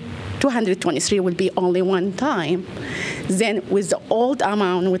 223 will be only one time. Then with the old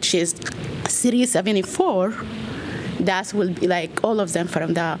amount, which is 374, that will be like all of them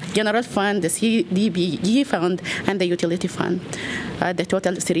from the general fund, the CDBG fund, and the utility fund. The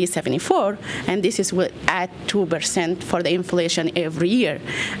total 374, and this is at 2% for the inflation every year.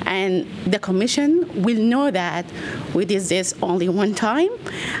 And the commission will know that we did this only one time,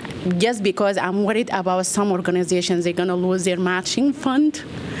 just because I'm worried about some organizations, they're gonna lose their matching fund,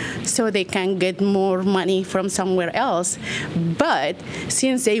 so they can get more money from somewhere else. But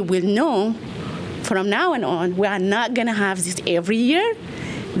since they will know from now on, we are not gonna have this every year,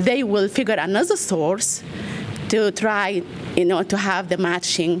 they will figure another source to try, to have the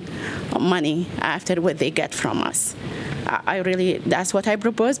matching money after what they get from us. That's what I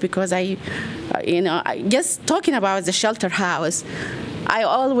propose, because I just talking about the shelter house, I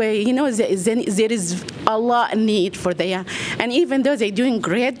always, there is a lot of need for them. And even though they're doing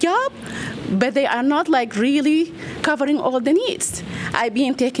great job, but they are not like really covering all the needs. I've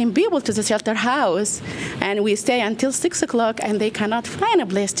been taking people to the shelter house, and we stay until 6 o'clock, and they cannot find a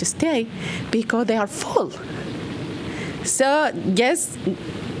place to stay because they are full. So, yes,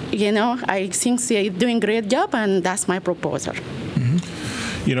 I think they're doing a great job, and that's my proposal.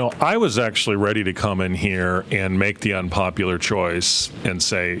 I was actually ready to come in here and make the unpopular choice and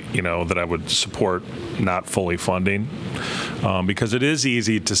say, that I would support not fully funding, because it is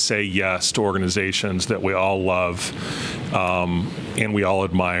easy to say yes to organizations that we all love and we all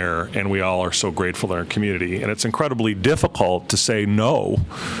admire and we all are so grateful in our community. And it's incredibly difficult to say no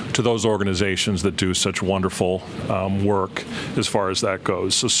to those organizations that do such wonderful work as far as that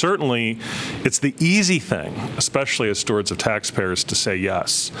goes. So certainly it's the easy thing, especially as stewards of taxpayers, to say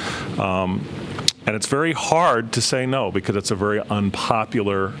yes. And it's very hard to say no, because it's a very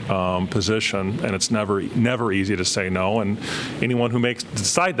unpopular position, and it's never easy to say no. And anyone who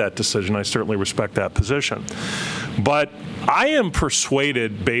decide that decision, I certainly respect that position. But I am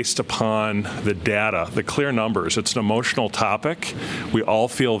persuaded, based upon the data, the clear numbers. It's an emotional topic. We all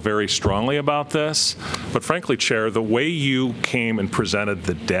feel very strongly about this. But frankly, Chair, the way you came and presented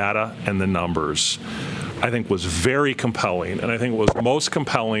the data and the numbers I think was very compelling, and I think what was most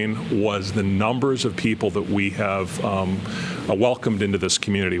compelling was the numbers of people that we have welcomed into this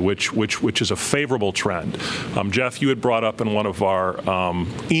community, which is a favorable trend. Jeff, you had brought up in one of our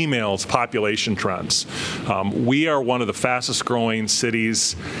emails population trends. We are one of the fastest growing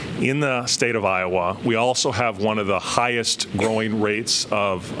cities in the state of Iowa. We also have one of the highest growing rates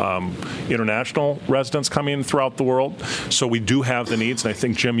of international residents coming in throughout the world. So we do have the needs, and I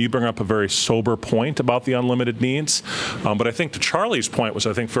think, Jim, you bring up a very sober point about the unlimited needs. But I think to Charlie's point was,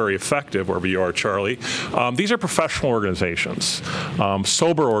 I think, very effective, wherever you are, Charlie. These are professional organizations,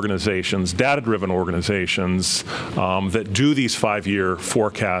 sober organizations, data-driven organizations that do these 5-year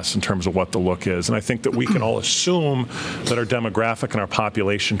forecasts in terms of what the look is. And I think that we can all assume that our demographic and our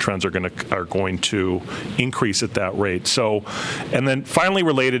population trends are going to increase at that rate. So, and then finally,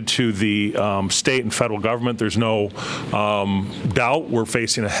 related to the state and federal government, there's no doubt we're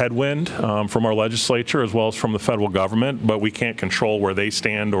facing a headwind from our legislature as well as from the federal government, but we can't control where they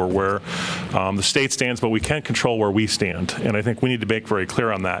stand or where the state stands, but we can control where we stand. And I think we need to make very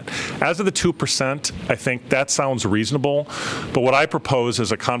clear on that. As of the 2%, I think that sounds reasonable, but what I propose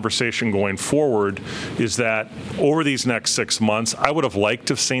as a conversation going forward is that over these next 6 months, I would have liked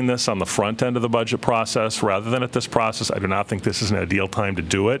to have seen this on the front end of the budget process rather than at this process. I do not think this is an ideal time to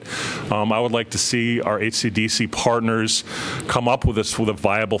do it. I would like to see our HCDC partners come up with a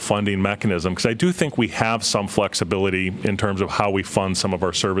viable funding mechanism, because I do think we have some flexibility in terms of how we fund some of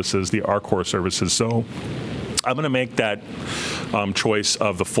our services, our core services. So I'm going to make that choice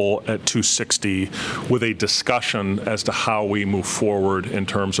of the full at 260 with a discussion as to how we move forward in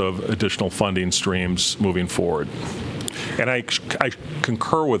terms of additional funding streams moving forward. And I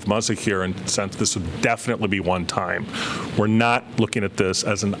concur with Muzzik here in the sense this would definitely be one time. We're not looking at this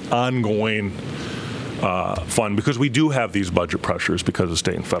as an ongoing fund, because we do have these budget pressures because of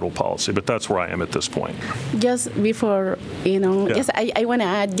state and federal policy, but that's where I am at this point. Just before, just I want to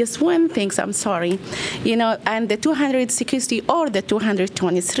add just one thing, so I'm sorry. And the 260 or the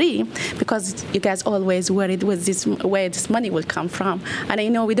 223, because you guys always worried with this, where this money will come from. And I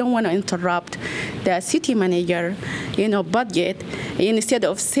know we don't want to interrupt the city manager, budget. Instead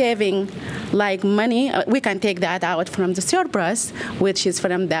of saving like money, we can take that out from the surplus, which is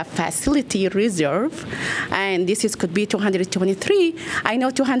from the facility reserve. And this could be 223. I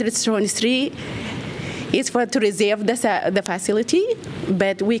know 223 is to reserve the facility,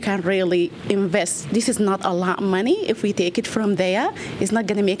 but we can really invest. This is not a lot of money. If we take it from there, it's not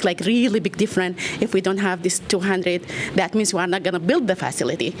going to make like really big difference. If we don't have this 200, that means we are not going to build the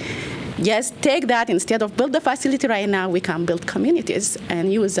facility. Just take that instead of build the facility right now. We can build communities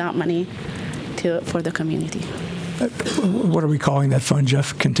and use that money for the community. What are we calling that fund,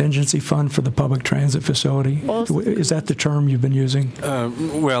 Jeff? Contingency fund for the public transit facility? Is that the term you've been using?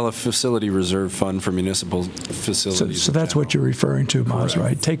 Well, a facility reserve fund for municipal facilities. So that's what you're referring to, Maz,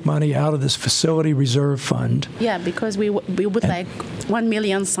 right? Take money out of this facility reserve fund. Yeah, because we would like 1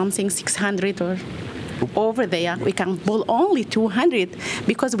 million something, 600 or over there. We can pull only 200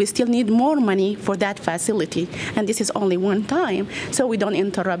 because we still need more money for that facility. And this is only one time, so we don't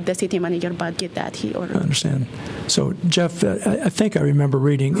interrupt the city manager budget that he ordered. I understand. So, Jeff, I think I remember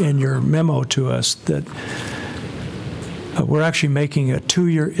reading in your memo to us that we're actually making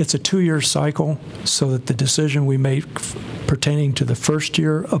it's a 2-year cycle, so that the decision we make pertaining to the first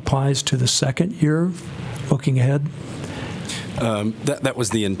year applies to the second year, looking ahead? That was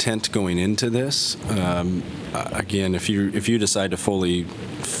the intent going into this. Again, if you decide to fully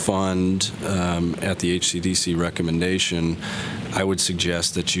fund at the HCDC recommendation, I would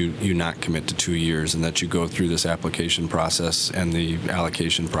suggest that you not commit to 2 years and that you go through this application process and the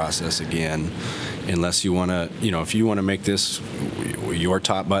allocation process again, unless you want to, if you want to make this your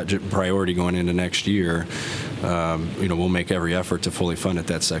top budget priority going into next year, we'll make every effort to fully fund it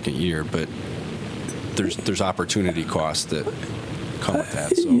that second year, but there's opportunity costs that come with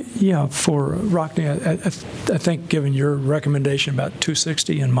that. So. Yeah, for Rockne, I think given your recommendation about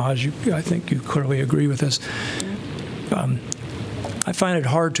 260, and Maj, I think you clearly agree with this. I find it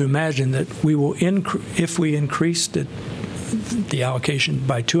hard to imagine that we will if we increased the allocation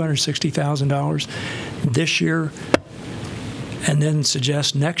by $260,000 this year, and then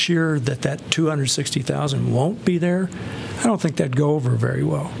suggest next year that $260,000 won't be there. I don't think that'd go over very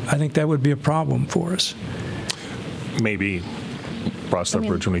well. I think that would be a problem for us. Maybe cross that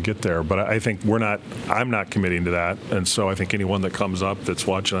bridge when we get there, but I think I'm not committing to that, and so I think anyone that comes up that's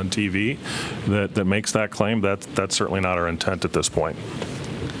watching on TV that makes that claim, that's certainly not our intent at this point.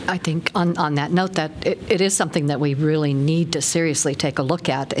 I think on that note that it is something that we really need to seriously take a look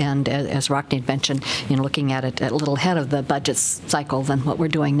at, and as Rockne had mentioned, looking at it a little ahead of the budget cycle than what we're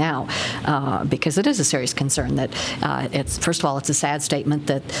doing now, because it is a serious concern that it's, first of all, it's a sad statement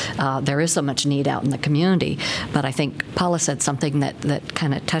that there is so much need out in the community, but I think Paula said something that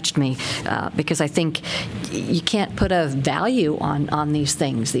kind of touched me, because I think you can't put a value on these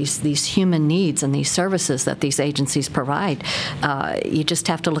things, these human needs and these services that these agencies provide. You just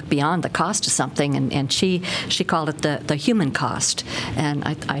have to look beyond the cost of something, and she called it the human cost. And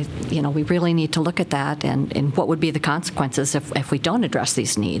I we really need to look at that and what would be the consequences if we don't address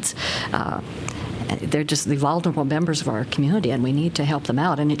these needs. They're just the vulnerable members of our community, and we need to help them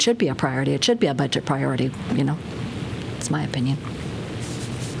out. And it should be a priority. It should be a budget priority. It's my opinion.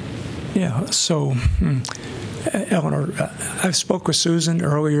 Yeah. So. Eleanor, I spoke with Susan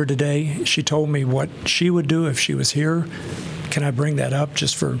earlier today. She told me what she would do if she was here. Can I bring that up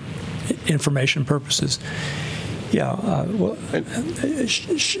just for information purposes? Yeah. Well,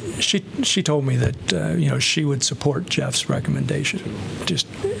 she told me that she would support Jeff's recommendation.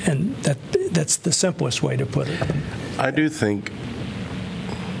 And that's the simplest way to put it. I do think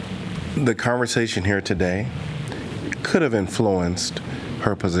the conversation here today could have influenced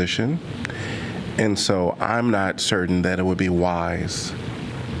her position. And so I'm not certain that it would be wise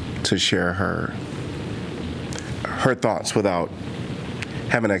to share her thoughts without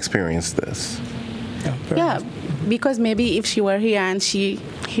having experienced this. Yeah, because maybe if she were here and she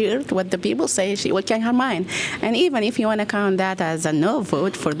heard what the people say, she would change her mind. And even if you want to count that as a no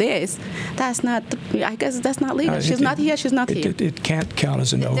vote for this, that's not, I guess that's not legal. She's not here, she's not here. It can't count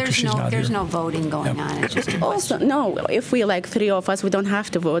as a no because she's not here. There's no voting going on. It's just a also, no, if we like 3 of us, we don't have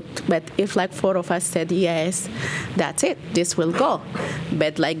to vote. But if like 4 of us said yes, that's it. This will go.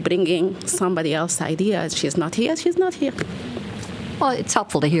 But like bringing somebody else's ideas, she's not here, she's not here. Well, it's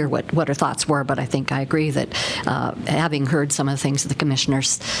helpful to hear what her thoughts were, but I think I agree that having heard some of the things that the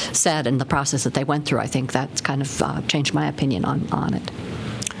commissioners said and the process that they went through, I think that's kind of changed my opinion on it.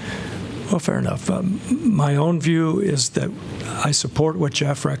 Well, fair enough. My own view is that I support what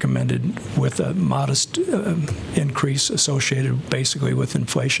Jeff recommended with a modest increase associated basically with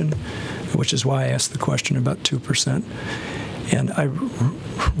inflation, which is why I asked the question about 2%. And I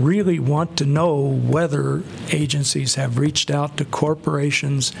really want to know whether agencies have reached out to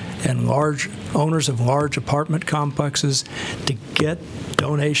corporations and large owners of large apartment complexes to get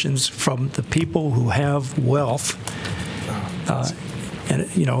donations from the people who have wealth. And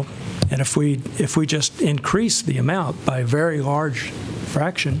if we just increase the amount by a very large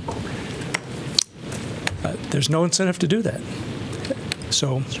fraction, there's no incentive to do that.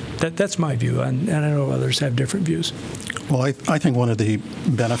 So that's my view, and I know others have different views. Well, I think one of the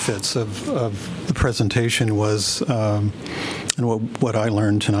benefits of the presentation was, and what I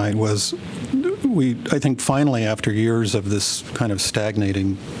learned tonight was, I think finally, after years of this kind of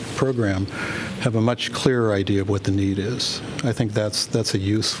stagnating program, have a much clearer idea of what the need is. I think that's a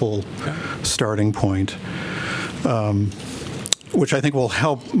useful starting point, which I think will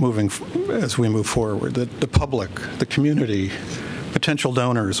help as we move forward. The public, the community, potential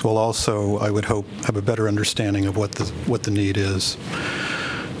donors will also, I would hope, have a better understanding of what the need is,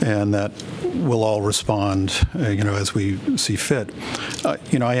 and that we'll all respond, as we see fit.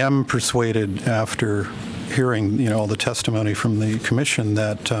 I am persuaded after hearing, all the testimony from the commission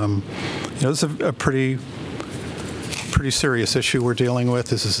that, this is a pretty serious issue we're dealing with.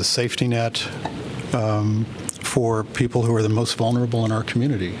 This is a safety net for people who are the most vulnerable in our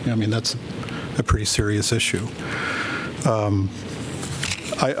community. I mean, that's a pretty serious issue.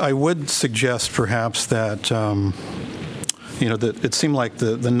 I would suggest perhaps that, that it seemed like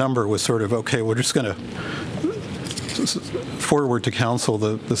the number was sort of, okay, we're just going to forward to council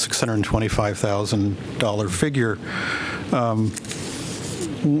the $625,000 figure.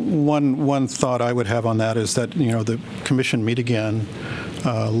 One thought I would have on that is that, the commission meet again,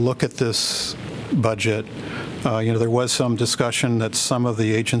 look at this budget. There was some discussion that some of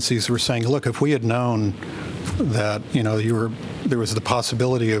the agencies were saying, look, if we had known that, there was the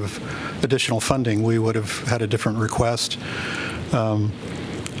possibility of additional funding, we would have had a different request.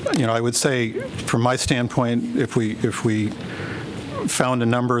 I would say, from my standpoint, if we found a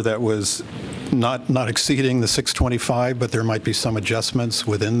number that was not exceeding the 625, but there might be some adjustments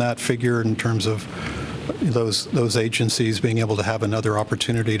within that figure in terms of those agencies being able to have another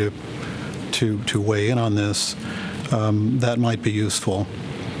opportunity to weigh in on this, that might be useful.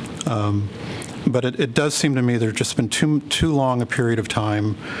 But it does seem to me there's just been too long a period of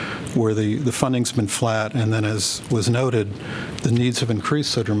time where the funding's been flat, and then, as was noted, the needs have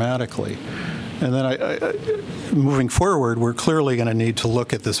increased so dramatically. And then moving forward, we're clearly going to need to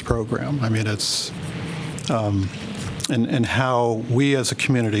look at this program. I mean, it's, and how we as a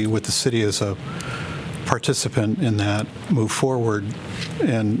community, with the city as a participant in that, move forward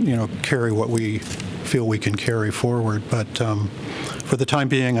and, carry what we feel we can carry forward. But for the time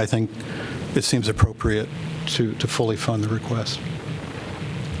being, I think it seems appropriate to fully fund the request.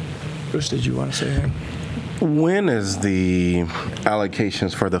 Bruce, did you want to say anything? When is the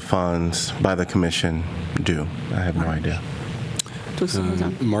allocations for the funds by the commission due? I have no idea.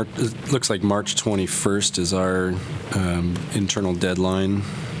 It looks like March 21st is our internal deadline,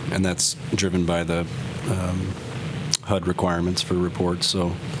 and that's driven by the HUD requirements for reports.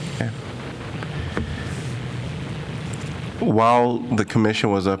 So, okay. While the commission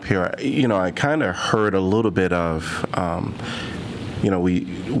was up here, I kind of heard a little bit of,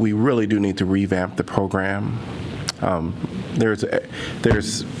 we really do need to revamp the program.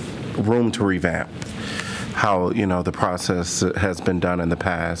 There's room to revamp how, the process has been done in the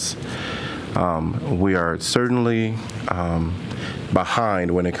past. We are certainly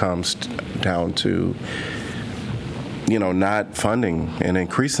behind when it comes down to, not funding and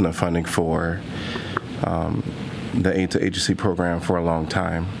increasing the funding for the aid to agency program for a long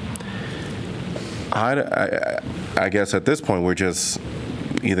time. I guess at this point we're just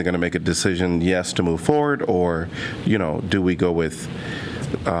either going to make a decision yes to move forward, or do we go with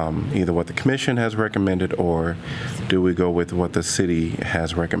either what the commission has recommended, or do we go with what the city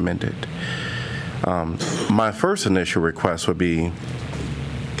has recommended? My first initial request would be,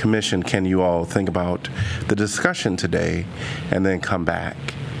 commission, can you all think about the discussion today and then come back?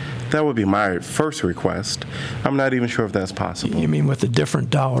 That would be my first request. I'm not even sure if that's possible. You mean with a different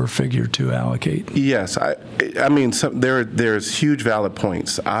dollar figure to allocate? Yes. I mean, there's huge valid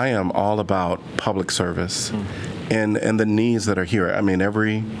points. I am all about public service and the needs that are here. I mean,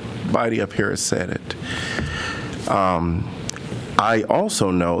 everybody up here has said it. I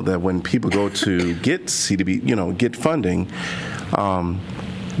also know that when people go to get CDB, get funding,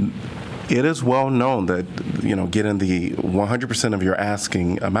 it is well known that, getting the 100% of your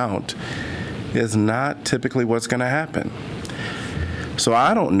asking amount is not typically what's going to happen. So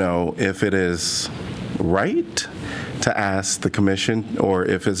I don't know if it is right to ask the commission, or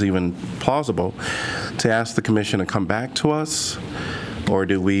if it's even plausible to ask the commission to come back to us, or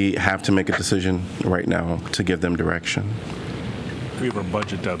do we have to make a decision right now to give them direction? We have a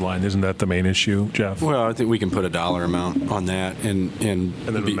budget deadline. Isn't that the main issue, Jeff? Well, I think we can put a dollar amount on that and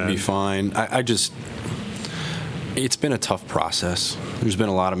be fine. It's been a tough process. There's been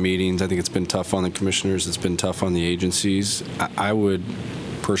a lot of meetings. I think it's been tough on the commissioners. It's been tough on the agencies. I would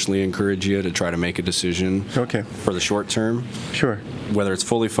personally encourage you to try to make a decision for the short term. Sure. Whether it's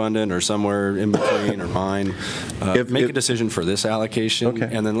fully funded or somewhere in between or mine. Make a decision for this allocation,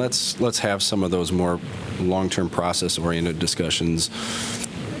 and then let's have some of those more long-term process-oriented discussions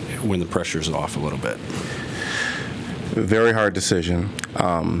when the pressure's off a little bit. Very hard decision.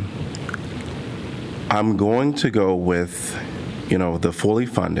 I'm going to go with, the fully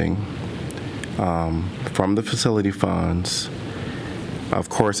funding from the facility funds. Of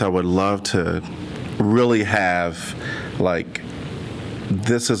course, I would love to really have,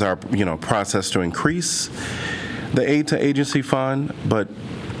 this is our, process to increase the aid to agency fund, but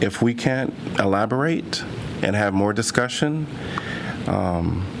if we can't elaborate and have more discussion,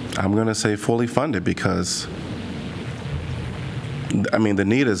 I'm going to say fully funded, because the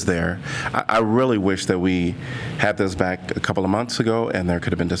need is there. I really wish that we had this back a couple of months ago and there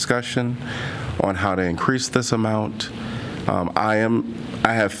could have been discussion on how to increase this amount. I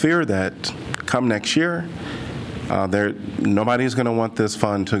have fear that come next year, nobody's going to want this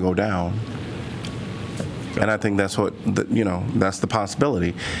fund to go down. And I think that's what, that's the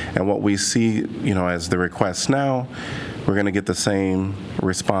possibility. And what we see, as the requests now, we're going to get the same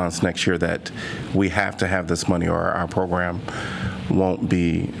response next year, that we have to have this money or our program won't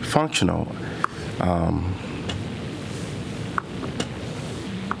be functional.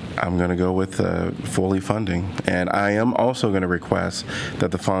 I'm going to go with fully funding. And I am also going to request that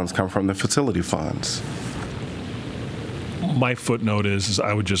the funds come from the facility funds. My footnote is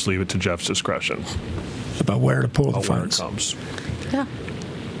I would just leave it to Jeff's discretion. About where to pull the funds. Where it comes. Yeah.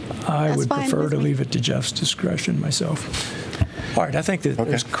 I would prefer to leave it to Jeff's discretion myself. All right, I think that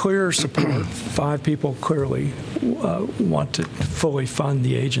there's clear support. 5 people clearly want to fully fund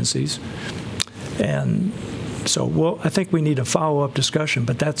the agencies. And So, I think we need a follow-up discussion,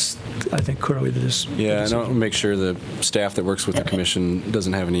 but that's, I think, clearly Yeah, and I'll make sure the staff that works with the commission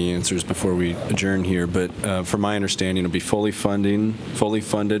doesn't have any answers before we adjourn here. But from my understanding, it'll be fully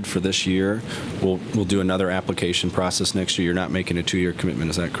funded for this year. We'll do another application process next year. You're not making a 2-year commitment,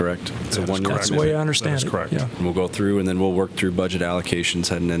 is that correct? It's a 1-year That's the way I understand it. That's correct. Yeah. And we'll go through, and then we'll work through budget allocations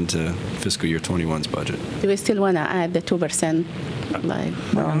heading into fiscal year 21's budget. Do we still want to add the 2%?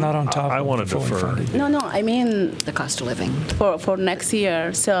 No, not on top I of wanna the fully defer. funded. No, I mean The cost of living. for next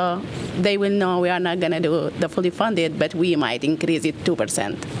year, so they will know we are not going to do the fully funded, but we might increase it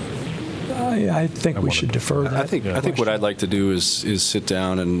 2%. I think we should defer that. I think what I'd like to do is sit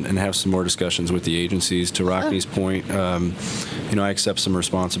down and have some more discussions with the agencies. To Rockney's point, I accept some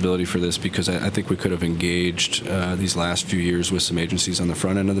responsibility for this because I think we could have engaged these last few years with some agencies on the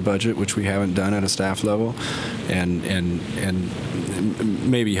front end of the budget, which we haven't done at a staff level, and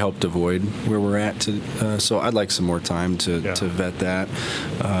maybe helped avoid where we're at. So I'd like some more time to vet that,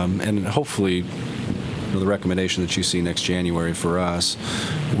 and hopefully. The recommendation that you see next January for us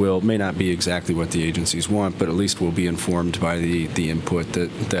may not be exactly what the agencies want, but at least we'll be informed by the input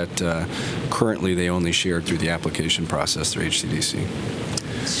that currently they only share through the application process through HCDC.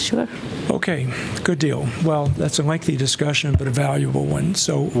 Sure. Okay, good deal. Well, that's a lengthy discussion, but a valuable one.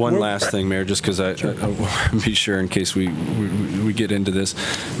 So One last thing, Mayor, just because I want to be sure in case we get into this,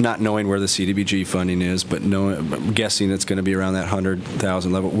 not knowing where the CDBG funding is, but guessing it's going to be around that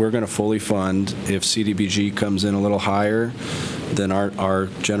 100,000 level. We're going to fully fund if CDBG comes in a little higher. Then our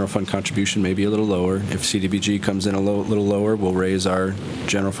general fund contribution may be a little lower. If CDBG comes in a little lower, we'll raise our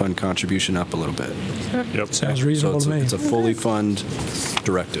general fund contribution up a little bit. Yep. Sounds reasonable to me. It's a fully fund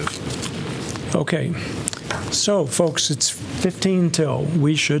directive. Okay. So, folks, it's 15 till.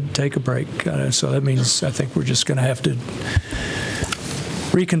 We should take a break. So that means I think we're just going to have to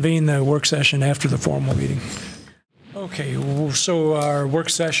reconvene the work session after the formal meeting. Okay. So our work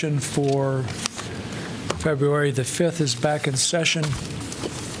session for February the 5th is back in session.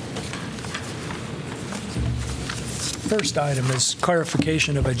 First item is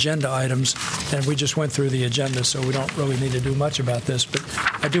clarification of agenda items, and we just went through the agenda, so we don't really need to do much about this, but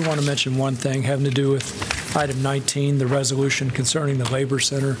I do want to mention one thing having to do with item 19, the resolution concerning the Labor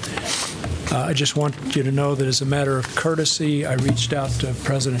Center. I just want you to know that as a matter of courtesy, I reached out to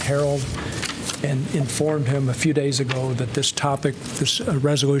President Harold and informed him a few days ago that this topic, this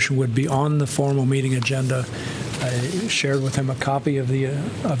resolution would be on the formal meeting agenda. I shared with him a copy of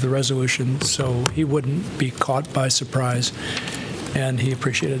the resolution so he wouldn't be caught by surprise, and he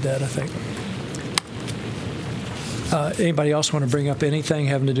appreciated that, I think. Anybody else want to bring up anything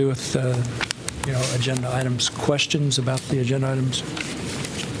having to do with agenda items, questions about the agenda items?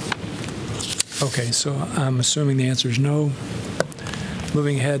 Okay, so I'm assuming the answer is no.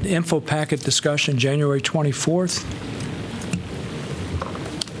 Moving ahead, info packet discussion, January 24th.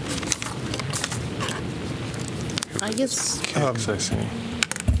 I guess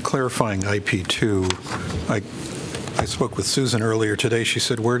Clarifying IP2, I spoke with Susan earlier today. She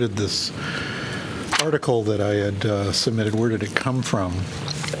said, where did this article that I had submitted, where did it come from?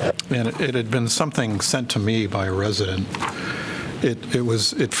 And it had been something sent to me by a resident.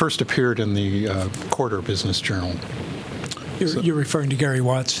 It first appeared in the Quarter Business Journal. You're referring to Gary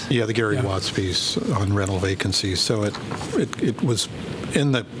Watts? Yeah, the Gary Watts piece on rental vacancies. So it was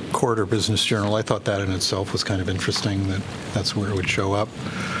in the Quarter Business Journal. I thought that in itself was kind of interesting, that's where it would show up.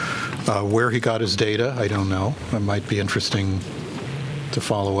 Where he got his data, I don't know. It might be interesting to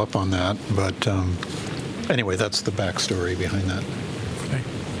follow up on that. But anyway, that's the backstory behind that.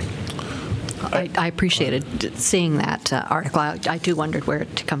 I appreciated seeing that article. I too wondered where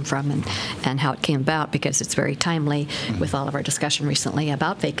it come from and how it came about, because it's very timely with all of our discussion recently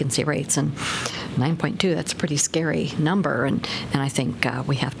about vacancy rates. And 9.2, that's a pretty scary number. And I think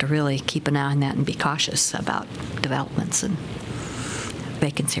we have to really keep an eye on that and be cautious about developments and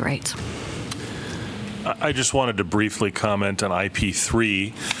vacancy rates. I just wanted to briefly comment on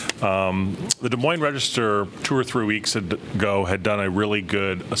IP3. The Des Moines Register 2 or 3 weeks ago had done a really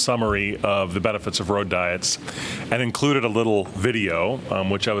good summary of the benefits of road diets and included a little video,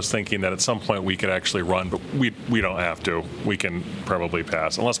 which I was thinking that at some point we could actually run, but we don't have to. We can probably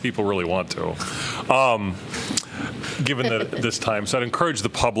pass, unless people really want to. Given this time. So I'd encourage the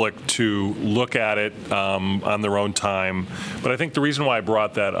public to look at it on their own time. But I think the reason why I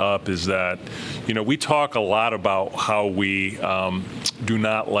brought that up is that, we talk a lot about how we do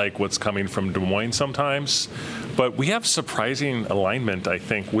not like what's coming from Des Moines sometimes, but we have surprising alignment, I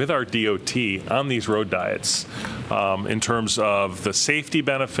think, with our DOT on these road diets. in terms of the safety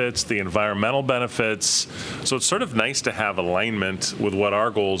benefits, the environmental benefits. So it's sort of nice to have alignment with what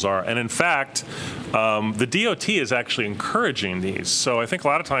our goals are. And in fact, the DOT is actually encouraging these. So I think a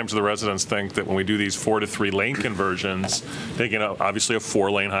lot of times the residents think that when we do these 4-to-3 lane conversions, taking obviously a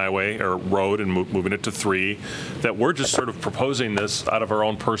 4-lane highway or road and moving it to 3, that we're just sort of proposing this out of our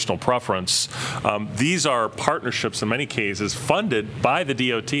own personal preference. These are partnerships in many cases funded by the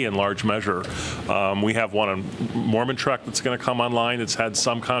DOT in large measure. We have one on Mormon Trek that's going to come online. It's had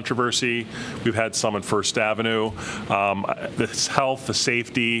some controversy. We've had some on First Avenue. The health, the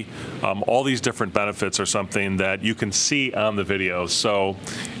safety, all these different benefits are something that you can see on the video. So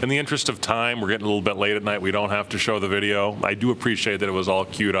in the interest of time, we're getting a little bit late at night. We don't have to show the video. I do appreciate that it was all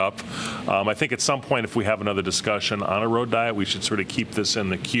queued up. I think at some point, if we have another discussion on a road diet, we should sort of keep this in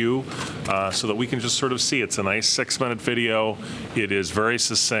the queue so that we can just sort of see. It's a nice 6-minute video. It is very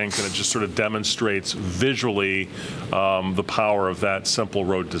succinct, and it just sort of demonstrates visually the power of that simple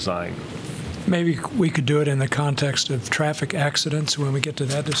road design. Maybe we could do it in the context of traffic accidents when we get to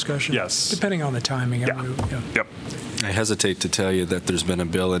that discussion. Yes. Depending on the timing. Yeah. Yep. I hesitate to tell you that there's been a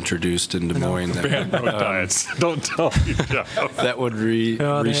bill introduced in Des Moines Ban road diets. Don't tell me, Jeff. that would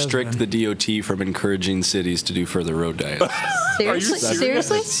restrict the DOT from encouraging cities to do further road diets. Seriously?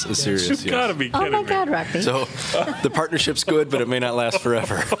 Seriously? It's a serious, You've got to be Oh, kidding my me. God, Rocky. So the partnership's good, but it may not last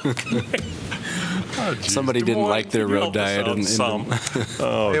forever. Oh, geez. Somebody Des didn't Moines, like their can you road help us diet. out some?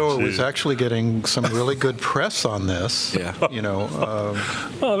 Oh, Iowa was geez. actually getting some really good press on this. Yeah. You know,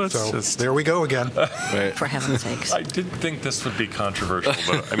 Oh, that's so just. there we go again. Right. For heaven's sakes. I didn't think this would be controversial,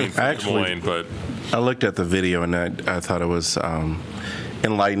 but I mean, for Des Actually- Moines, but I looked at the video and I thought it was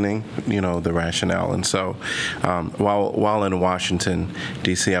enlightening, the rationale. And so while in Washington,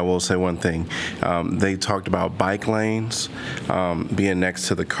 D.C., I will say one thing. They talked about bike lanes being next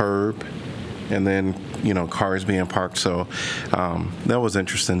to the curb and then, cars being parked. So that was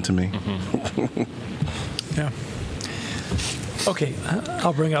interesting to me. Yeah. Okay,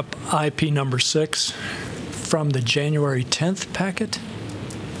 I'll bring up IP number 6 from the January 10th packet.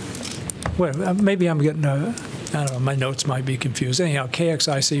 Well, maybe I'm getting, I don't know, my notes might be confused. Anyhow,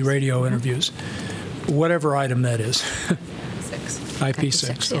 KXIC radio interviews, whatever item that is.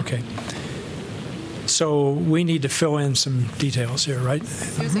 IP6, yeah. okay. So we need to fill in some details here, right?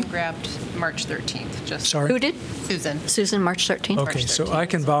 Susan grabbed March 13th, just. Sorry? Who did? Susan. Susan, March 13th? Okay, so I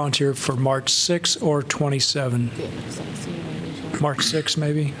can volunteer for March 6 or 27. March 6,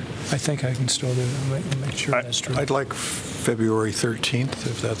 maybe? I think I can still do it. Make sure that's true. I'd like February 13th,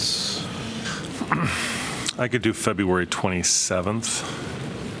 if that's... I could do February 27th.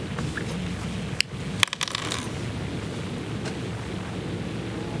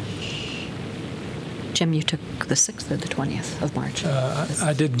 Jim, you took the 6th or the 20th of March?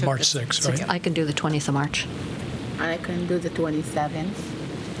 I did March 6, right? I can do the 20th of March. I can do the 27th.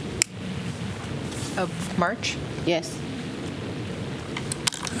 Of March? Yes.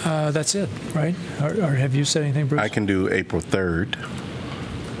 That's it, right? Or have you said anything, Bruce? I can do April 3rd.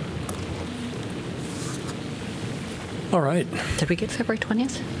 All right. Did we get February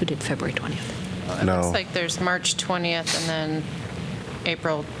 20th? Who did February 20th? It No. looks like there's March 20th and then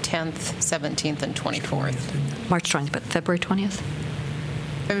April 10th, 17th, and 24th. March 20th, but February 20th?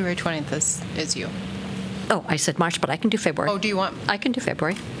 February 20th is you. Oh, I said March, but I can do February. Oh, do you want, I can do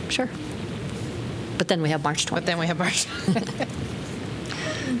February, sure. But then we have March 20th. but then we have March.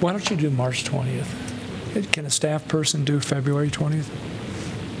 Why don't you do March 20th? Can a staff person do February 20th?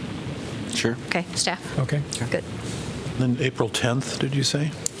 Sure. Okay, staff? Okay. Good. Then April 10th, did you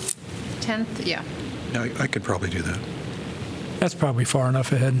say? 10th, yeah. Yeah, I could probably do that. That's probably far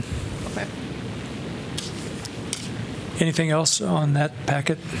enough ahead. Okay. Anything else on that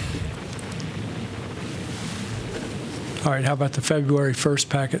packet? All right, how about the February 1st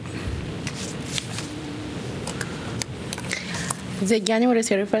packet? The January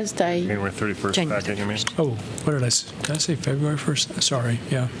 31st, January 31st January packet, you mean? Oh, what did I say? Did I say February 1st? Sorry,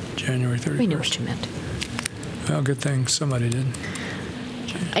 yeah, January 31st. We knew what you meant. Well, good thing somebody did.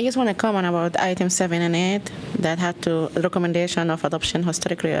 I just want to comment about item 7 and 8 that had to recommendation of adoption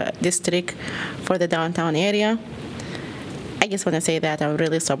historic district for the downtown area. I just want to say that I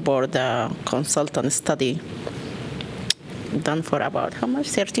really support the consultant study done for about how much,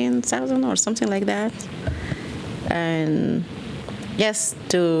 13,000 or something like that. And yes,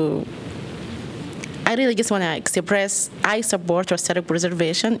 I really just want to express I support historic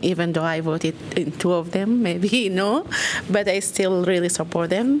preservation, even though I voted in 2 of them, maybe no, but I still really support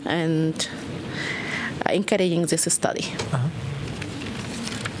them and encouraging this study.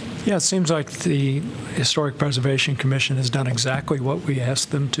 Yeah, it seems like the Historic Preservation Commission has done exactly what we asked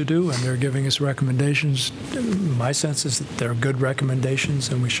them to do, and they're giving us recommendations. My sense is that they're good recommendations,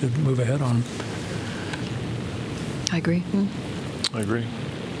 and we should move ahead on them. I agree. I agree.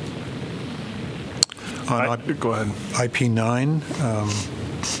 Go ahead. IP9,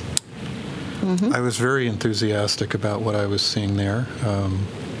 I was very enthusiastic about what I was seeing there.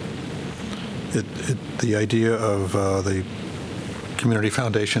 The idea of the Community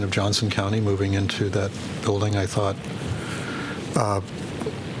Foundation of Johnson County moving into that building, I thought,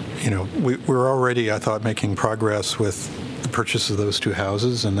 we're already, I thought, making progress with the purchase of those two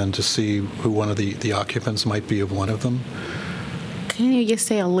houses, and then to see who one of the occupants might be of one of them. Can you just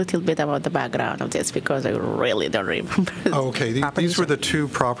say a little bit about the background of this, because I really don't remember. Oh, okay. These were the two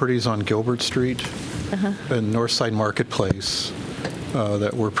properties on Gilbert Street and Northside Marketplace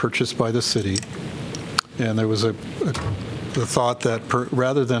that were purchased by the city. And there was the thought that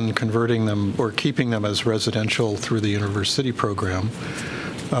rather than converting them or keeping them as residential through the University program,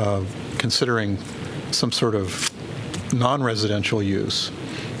 considering some sort of non-residential use.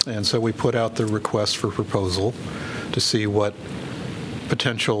 And so we put out the request for proposal to see what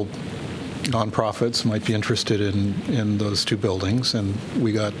potential nonprofits might be interested in those two buildings, and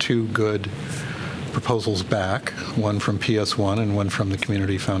we got two good proposals back, one from PS1 and one from the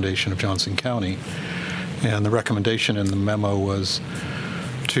Community Foundation of Johnson County. And the recommendation in the memo was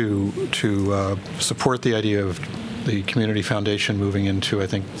to support the idea of the Community Foundation moving into, I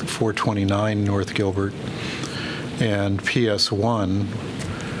think, 429 North Gilbert, and PS1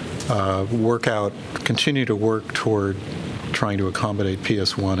 continue to work toward trying to accommodate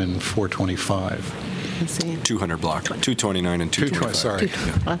PS1 in 425. 200 block, 229 and 225. Sorry.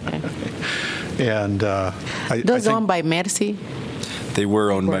 Okay. And Those owned by Mercy? They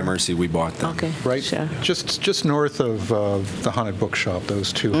were owned by Mercy. We bought them. Okay, right, sure. just north of the Haunted Bookshop,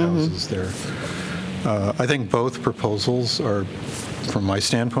 those two houses there. I think both proposals are, from my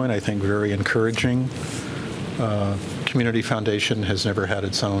standpoint, I think very encouraging. Community Foundation has never had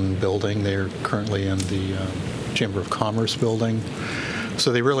its own building. They're currently in the Chamber of Commerce building.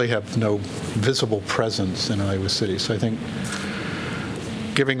 So they really have no visible presence in Iowa City. So I think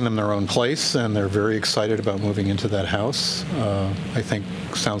giving them their own place, and they're very excited about moving into that house, I think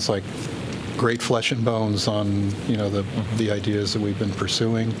sounds like great flesh and bones on, the ideas that we've been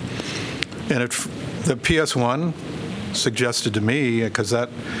pursuing. And the PS1 suggested to me, because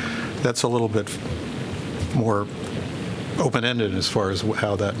that's a little bit more open-ended as far as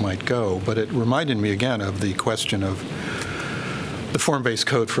how that might go, but it reminded me again of the question of the form-based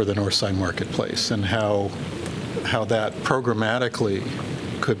code for the Northside Marketplace and how that programmatically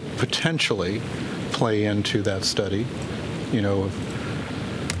could potentially play into that study, of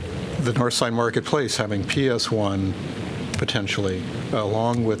the Northside Marketplace having PS1 potentially,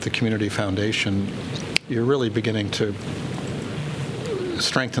 along with the Community Foundation. You're really beginning to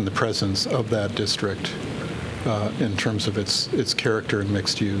strengthen the presence of that district in terms of its character and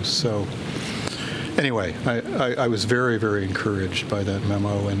mixed use. So anyway, I was very, very encouraged by that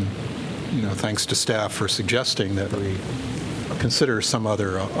memo, and thanks to staff for suggesting that we consider some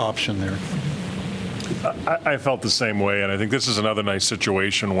other option there. I felt the same way, and I think this is another nice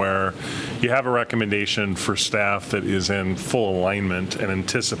situation where you have a recommendation for staff that is in full alignment and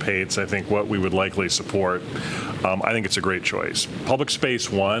anticipates, I think, what we would likely support. I think it's a great choice. Public Space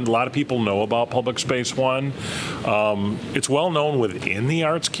One, a lot of people know about Public Space One. It's well known within the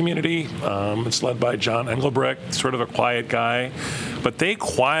arts community. It's led by John Engelbrecht, sort of a quiet guy. But they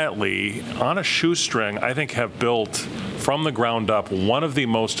quietly, on a shoestring, I think have built from the ground up one of the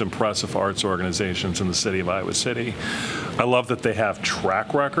most impressive arts organizations in the city of Iowa City. I love that they have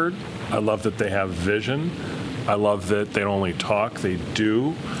track record. I love that they have vision. I love that they don't only talk, they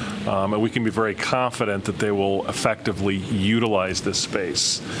do. And we can be very confident that they will effectively utilize this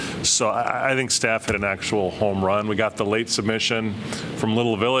space. So I think staff hit an actual home run. We got the late submission from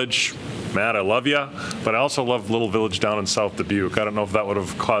Little Village. Matt, I love you, but I also love Little Village down in South Dubuque. I don't know if that would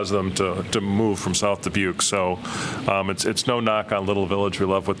have caused them to move from South Dubuque. So it's no knock on Little Village. We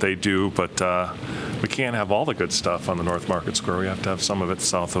love what they do, but we can't have all the good stuff on the North Market Square. We have to have some of it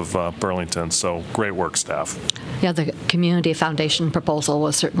south of Burlington. So great work, staff. Yeah, the Community Foundation proposal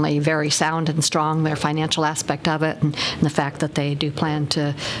was certainly very sound and strong, their financial aspect of it, and the fact that they do plan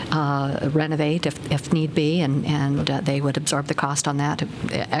to renovate if need be, and they would absorb the cost on that.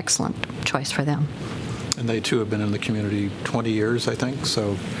 Excellent choice for them. And they, too, have been in the community 20 years, I think.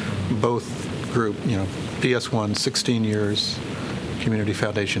 So both group, PS1, 16 years, Community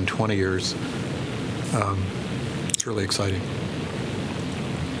Foundation, 20 years. It's really exciting.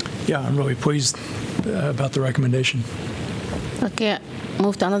 Yeah, I'm really pleased about the recommendation. Okay.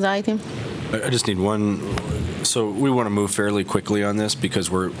 move to another item? I just need one. So we want to move fairly quickly on this because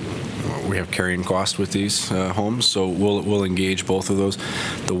we have carrying costs with these homes, so we'll engage both of those.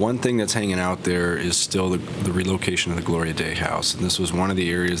 The one thing that's hanging out there is still the relocation of the Gloria Day house, and this was one of the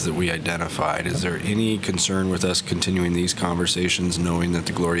areas that we identified. Is there any concern with us continuing these conversations, knowing that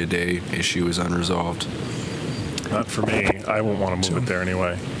the Gloria Day issue is unresolved? Not for me. I won't want to move it there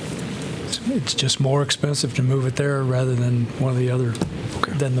anyway. It's just more expensive to move it there rather than one of the other,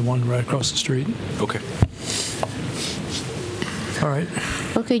 than the one right across the street. Okay. All right.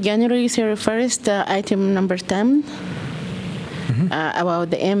 Okay, January 31st, item number 10, about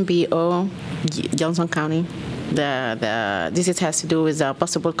the MBO, Johnson County. This has to do with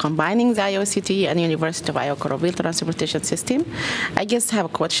possible combining the Iowa City and University of Iowa Coralville transportation system. I guess I have a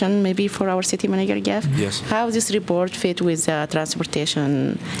question maybe for our city manager, Jeff. Yes. How does this report fit with the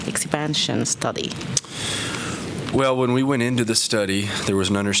transportation expansion study? Well, when we went into the study, there was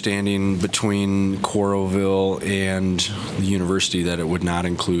an understanding between Coralville and the university that it would not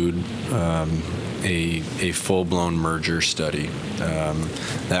include a full-blown merger study.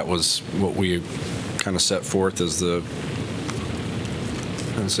 That was what we kind of set forth as the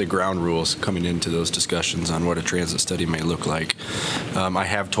ground rules coming into those discussions on what a transit study may look like. I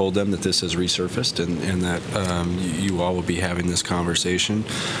have told them that this has resurfaced and that you all will be having this conversation.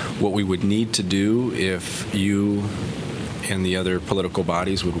 What we would need to do if you and the other political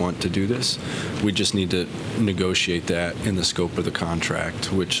bodies would want to do this, we just need to negotiate that in the scope of the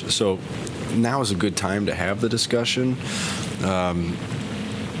contract, so now is a good time to have the discussion.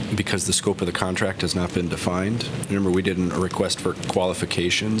 Because the scope of the contract has not been defined. Remember, we did a request for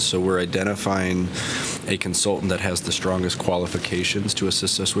qualifications, so we're identifying a consultant that has the strongest qualifications to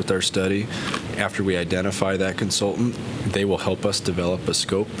assist us with our study. After we identify that consultant, they will help us develop a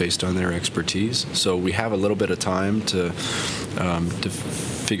scope based on their expertise. So we have a little bit of time to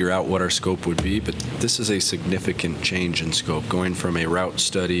figure out what our scope would be, but this is a significant change in scope, going from a route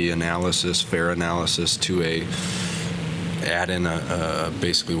study analysis, fare analysis, to add in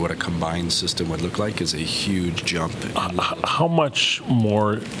basically what a combined system would look like is a huge jump. How much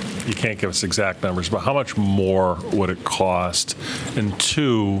more, you can't give us exact numbers, but how much more would it cost? And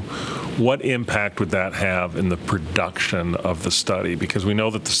two, what impact would that have in the production of the study? Because we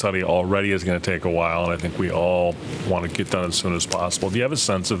know that the study already is going to take a while, and I think we all want to get done as soon as possible. Do you have a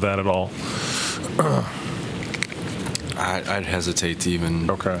sense of that at all? I'd hesitate to even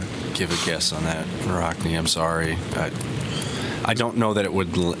give a guess on that, Rockne. I'm sorry. I don't know that it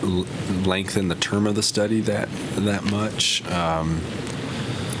would lengthen the term of the study that much. Because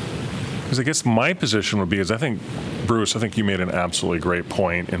I guess my position would be is Bruce, I think you made an absolutely great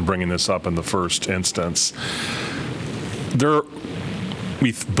point in bringing this up in the first instance.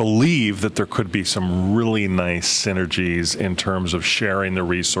 We believe that there could be some really nice synergies in terms of sharing the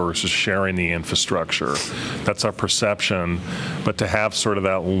resources, sharing the infrastructure. That's our perception. But to have sort of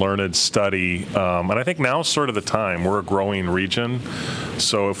that learned study, and I think now is sort of the time. We're a growing region.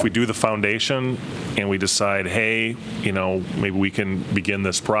 So if we do the foundation and we decide, hey, maybe we can begin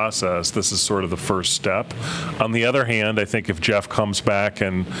this process, this is sort of the first step. On the other hand, I think if Jeff comes back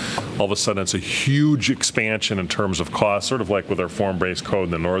and all of a sudden it's a huge expansion in terms of cost, sort of like with our form-based code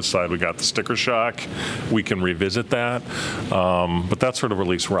in the north side, we got the sticker shock, we can revisit that. But that's sort of at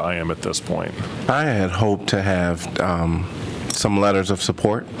least where I am at this point. I had hoped to have some letters of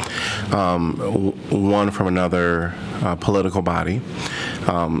support, one from another political body,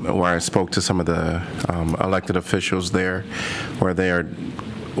 where I spoke to some of the elected officials there, where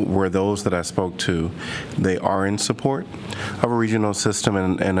those that I spoke to, they are in support of a regional system,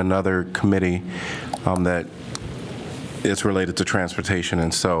 and another committee that is related to transportation.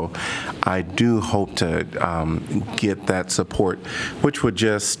 And so I do hope to get that support, which would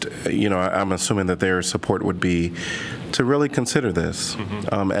just, I'm assuming that their support would be to really consider this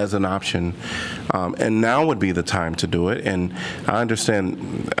as an option. And now would be the time to do it. And I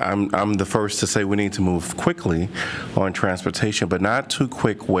understand, I'm the first to say we need to move quickly on transportation, but not too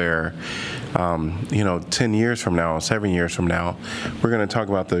quick where, 10 years from now, 7 years from now, we're going to talk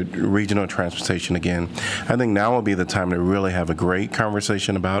about the regional transportation again. I think now will be the time to really have a great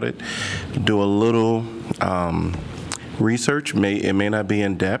conversation about it, do a little research. It may not be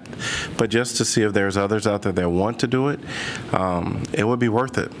in depth, but just to see if there's others out there that want to do it, it would be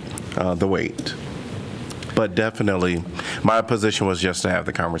worth it, the wait. But definitely, my position was just to have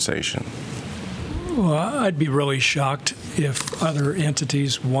the conversation. Well, I'd be really shocked if other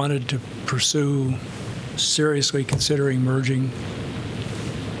entities wanted to pursue seriously considering merging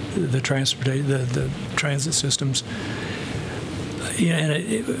the transit systems.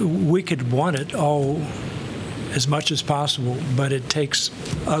 And we could want it all as much as possible, but it takes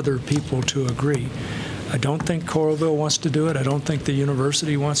other people to agree. I don't think Coralville wants to do it. I don't think the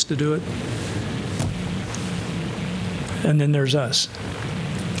university wants to do it. And then there's us.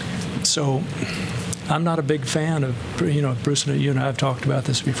 So I'm not a big fan of, Bruce, and you and I have talked about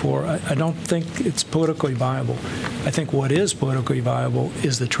this before. I don't think it's politically viable. I think what is politically viable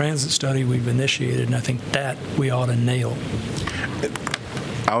is the transit study we've initiated, and I think that we ought to nail.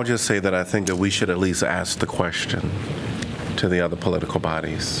 I'll just say that I think that we should at least ask the question to the other political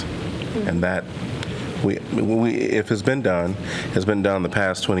bodies, and that we if it's been done the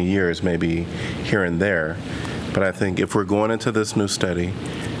past 20 years, maybe here and there. But I think if we're going into this new study,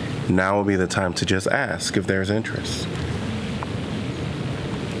 now will be the time to just ask if there's interest.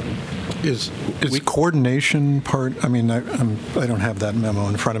 Is coordination part? I mean, I don't have that memo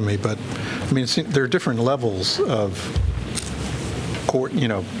in front of me, but I mean, there are different levels of,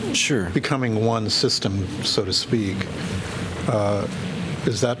 Sure. becoming one system, so to speak.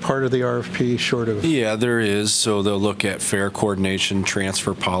 Is that part of the RFP, short of? Yeah, there is. So they'll look at fare coordination,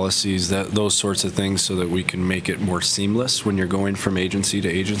 transfer policies, those sorts of things, so that we can make it more seamless when you're going from agency to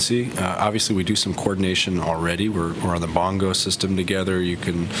agency. Obviously, we do some coordination already. We're on the Bongo system together. You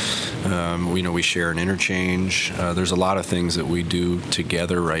can, we share an interchange. There's a lot of things that we do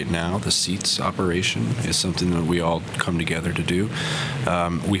together right now. The seats operation is something that we all come together to do.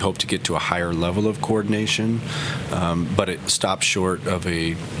 We hope to get to a higher level of coordination, but it stops short of a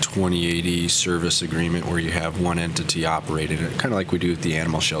 2080 service agreement where you have one entity operating it, kind of like we do at the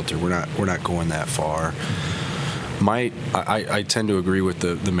animal shelter. We're not going that far. I tend to agree with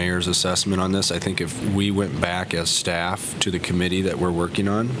the mayor's assessment on this. I think if we went back as staff to the committee that we're working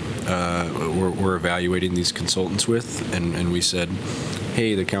on, we're evaluating these consultants with, and we said,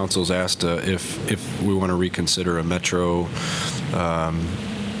 hey, the council's asked if we want to reconsider a metro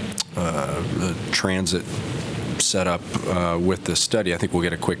transit set up with this study. I think we'll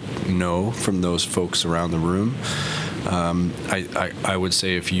get a quick no from those folks around the room. I would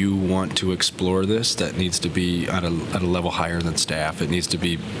say if you want to explore this, that needs to be at a level higher than staff. It needs to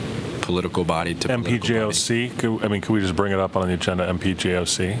be political body to MPJOC? Could we just bring it up on the agenda,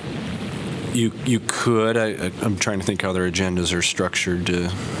 MPJOC? You could. I'm trying to think how their agendas are structured to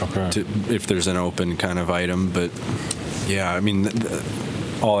if there's an open kind of item. But yeah, I mean,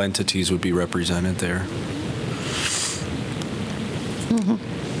 all entities would be represented there.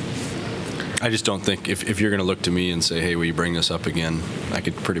 I just don't think if you're going to look to me and say, hey, will you bring this up again, I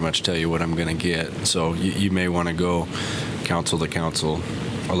could pretty much tell you what I'm going to get. So you may want to go council to council,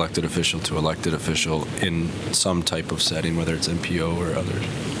 elected official to elected official in some type of setting, whether it's MPO or others.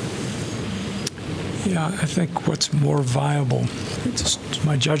 Yeah, I think what's more viable, it's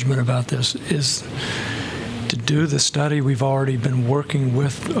my judgment about this, is to do the study we've already been working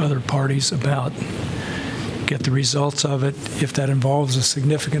with other parties about, get the results of it. If that involves a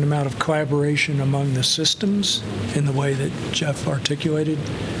significant amount of collaboration among the systems in the way that Jeff articulated,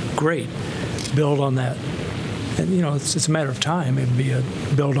 great. Build on that. And, it's a matter of time. It would be a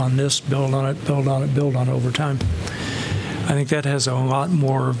build on this, build on it, build on it, build on it over time. I think that has a lot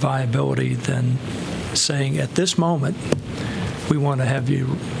more viability than saying at this moment, we want to have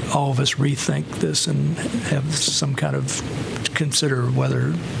all of us rethink this and have some kind of consider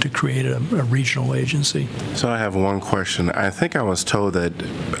whether to create a regional agency. So I have one question. I think I was told that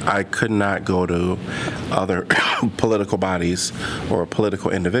I could not go to other political bodies or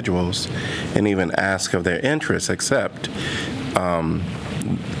political individuals and even ask of their interests, except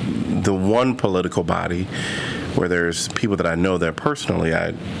the one political body where there's people that I know there personally.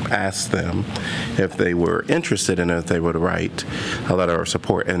 I asked them if they were interested and if they would write a letter of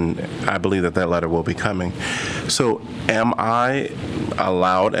support, and I believe that letter will be coming. So am I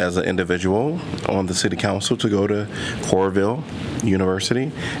allowed as an individual on the city council to go to Coralville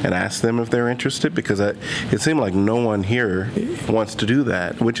University and ask them if they're interested? Because it seemed like no one here wants to do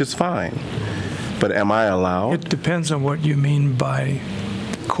that, which is fine. But am I allowed? It depends on what you mean by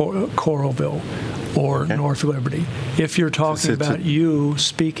Coralville or North Liberty. If you're talking about you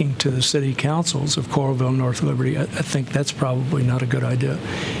speaking to the city councils of Coralville and North Liberty, I think that's probably not a good idea.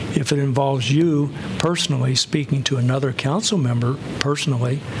 If it involves you personally speaking to another council member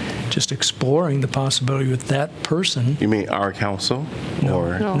personally, just exploring the possibility with that person. You mean our council? No.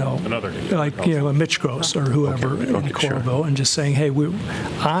 Another like, Mitch Gross or whoever in Coralville, and just saying, hey,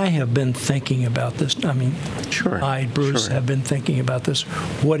 I have been thinking about this. I mean, Bruce, have been thinking about this.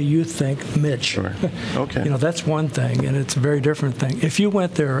 What do you think, Mitch? Sure. Okay. That's one thing, and it's a very different thing. If you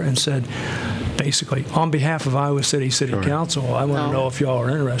went there and said, basically, on behalf of Iowa City Council, I want to know if y'all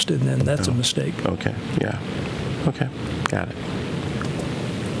are interested, and then that's a mistake. Okay, yeah. Okay, got it.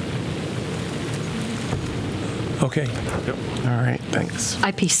 Okay. All right, thanks.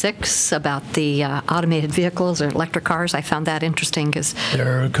 IP6 about the automated vehicles or electric cars. I found that interesting because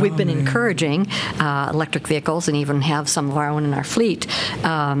we've been encouraging electric vehicles and even have some of our own in our fleet.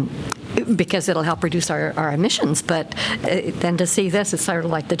 Because it'll help reduce our emissions. But then to see this, it's sort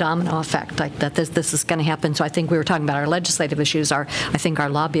of like the domino effect, like that this is going to happen. So I think we were talking about our legislative issues. I think our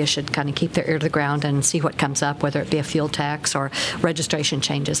lobbyists should kind of keep their ear to the ground and see what comes up, whether it be a fuel tax or registration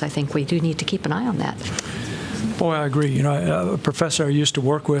changes. I think we do need to keep an eye on that. Boy, I agree. You know, a professor I used to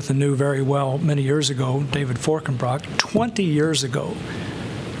work with and knew very well many years ago, David Forkenbrock, 20 years ago,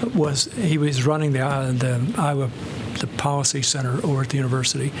 he was running the Iowa Policy Center over at the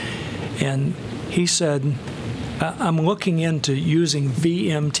university. And he said, I'm looking into using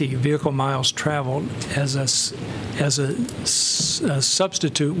VMT, vehicle miles traveled, as a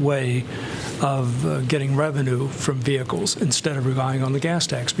substitute way of getting revenue from vehicles instead of relying on the gas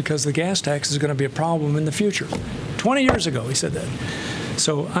tax, because the gas tax is going to be a problem in the future. 20 years ago, he said that.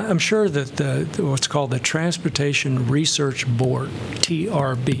 So I'm sure that what's called the Transportation Research Board,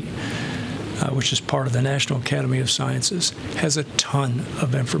 TRB, which is part of the National Academy of Sciences, has a ton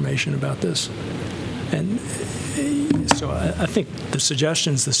of information about this. And so I think the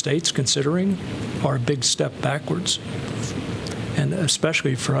suggestions the state's considering are a big step backwards, and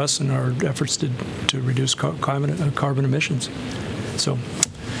especially for us in our efforts to reduce carbon emissions. So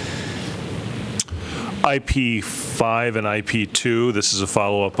IP5 and IP2, this is a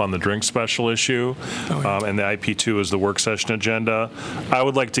follow-up on the drink special issue, and the IP2 is the work session agenda. I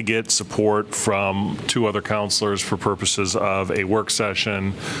would like to get support from 2 other counselors for purposes of a work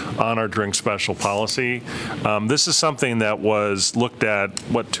session on our drink special policy. This is something that was looked at,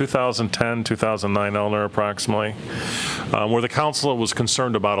 2010, 2009, Eleanor, approximately, where the council was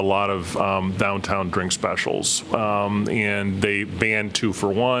concerned about a lot of downtown drink specials, and they banned 2 for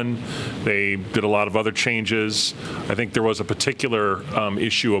 1. They did a lot of other changes. I think there was a particular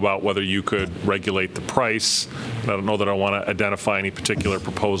issue about whether you could regulate the price. I don't know that I want to identify any particular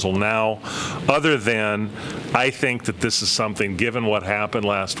proposal now, other than I think that this is something, given what happened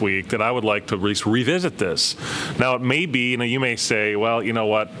last week, that I would like to revisit this. Now, it may be, you may say, well, you know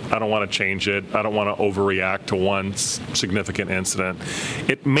what, I don't want to change it. I don't want to overreact to one significant incident.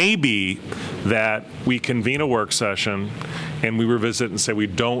 It may be that we convene a work session and we revisit and say we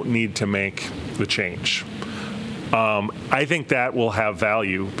don't need to make the change. I think that will have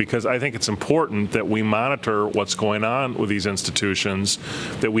value, because I think it's important that we monitor what's going on with these institutions,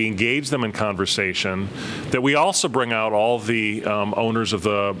 that we engage them in conversation, that we also bring out all the owners of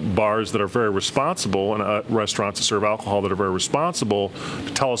the bars that are very responsible and restaurants that serve alcohol that are very responsible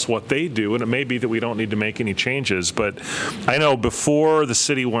to tell us what they do. And it may be that we don't need to make any changes. But I know before the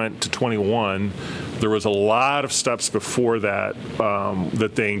city went to 21, there was a lot of steps before that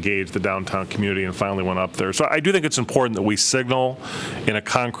that they engaged the downtown community and finally went up there. So I do think it's important that we signal in a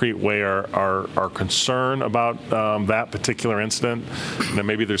concrete way our concern about that particular incident. And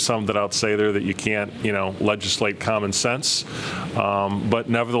maybe there's some that I'll say there that you can't, legislate common sense. But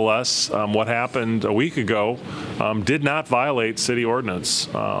nevertheless, what happened a week ago did not violate city ordinance,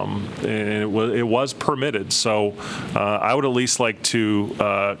 and it was permitted. So I would at least like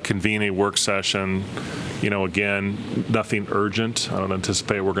to convene a work session. Again, nothing urgent. I don't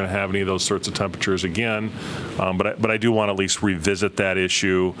anticipate we're going to have any of those sorts of temperatures again, but I do want to at least revisit that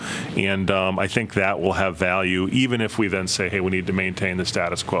issue, and I think that will have value, even if we then say, hey, we need to maintain the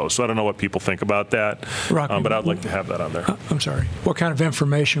status quo. So I don't know what people think about that, but I'd like to have that on there. I'm sorry. What kind of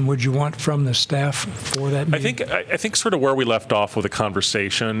information would you want from the staff for that meeting? I think sort of where we left off with the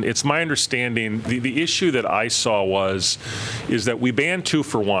conversation, it's my understanding, the issue that I saw is that we banned 2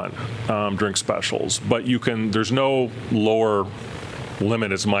 for 1 drink specials, but there's no lower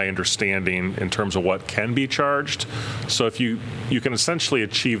limit, is my understanding, in terms of what can be charged. So if you can essentially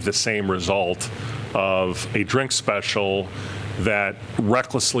achieve the same result of a drink special that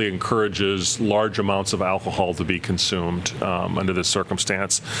recklessly encourages large amounts of alcohol to be consumed under this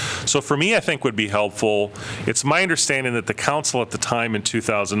circumstance. So for me, I think would be helpful. It's my understanding that the council at the time in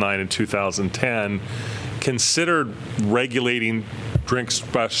 2009 and 2010 considered regulating drink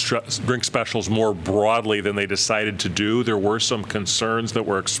specials more broadly than they decided to do. There were some concerns that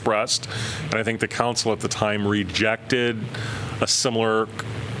were expressed, and I think the council at the time rejected a similar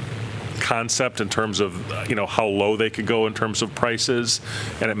concept in terms of how low they could go in terms of prices,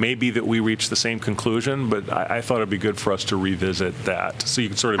 and it may be that we reach the same conclusion, but I thought it'd be good for us to revisit that, so you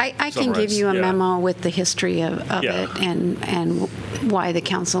can sort of I can give you a memo with the history of it and why the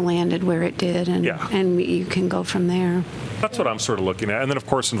council landed where it did, and you can go from there. That's what I'm sort of looking at. And then, of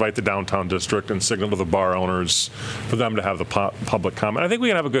course, invite the downtown district and signal to the bar owners for them to have the public comment. I think we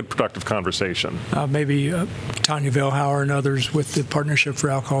can have a good, productive conversation. Maybe Tanya Vilhauer and others with the Partnership for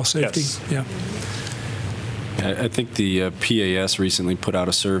Alcohol Safety. Yes. Yeah. I think the PAS recently put out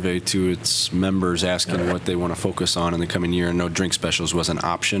a survey to its members asking what they want to focus on in the coming year, and no drink specials was an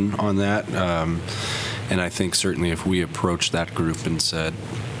option on that. And I think certainly if we approached that group and said,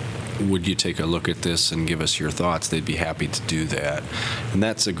 would you take a look at this and give us your thoughts, they'd be happy to do that. And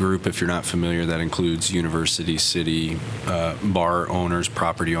that's a group, if you're not familiar, that includes university, city, bar owners,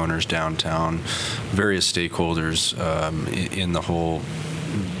 property owners downtown, various stakeholders in the whole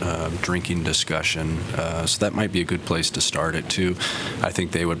drinking discussion. So that might be a good place to start it too. I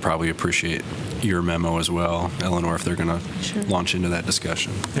think they would probably appreciate your memo as well, Eleanor, if they're going to launch into that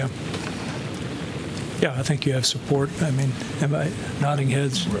discussion. Yeah. Yeah, I think you have support. I mean, am I nodding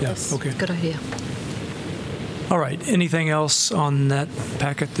heads? Yes. Yeah, okay. Good idea. All right, anything else on that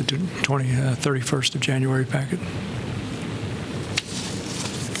packet, the 31st of January packet?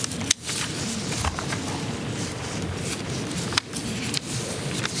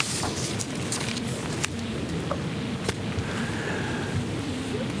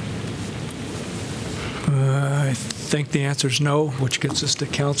 I think the answer is no, which gets us to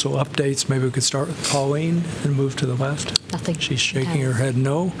council updates. Maybe we could start with Pauline and move to the left. Nothing. She's shaking her head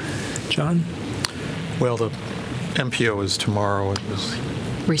no. John? Well, the MPO is tomorrow. It was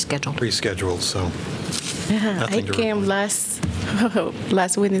Rescheduled. so I nothing to came last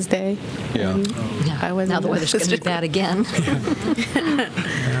Wednesday. Yeah. I was Now in the weather's going to be bad again.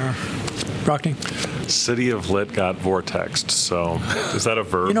 Rockney? City of Lit got vortexed, so is that a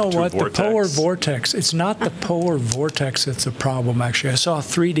verb? You know to what? vortex? The polar vortex, it's not the polar vortex that's a problem, actually. I saw a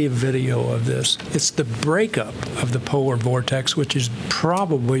 3D video of this. It's the breakup of the polar vortex, which is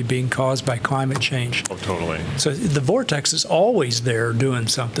probably being caused by climate change. Oh, totally. So the vortex is always there doing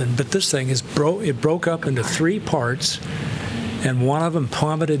something, but this thing is it broke up into 3 parts, and one of them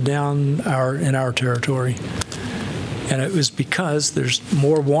plummeted down in our territory. And it was because there's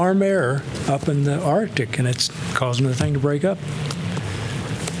more warm air up in the Arctic, and it's causing the thing to break up.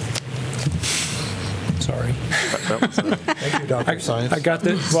 Sorry. Thank you, Dr. Science. I got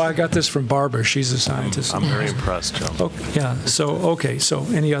this from Barbara. She's a scientist. I'm very impressed, Joe. Okay, yeah. So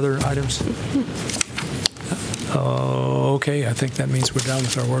any other items? Okay, I think that means we're done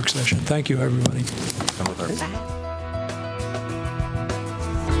with our work session. Thank you, everybody. Come with our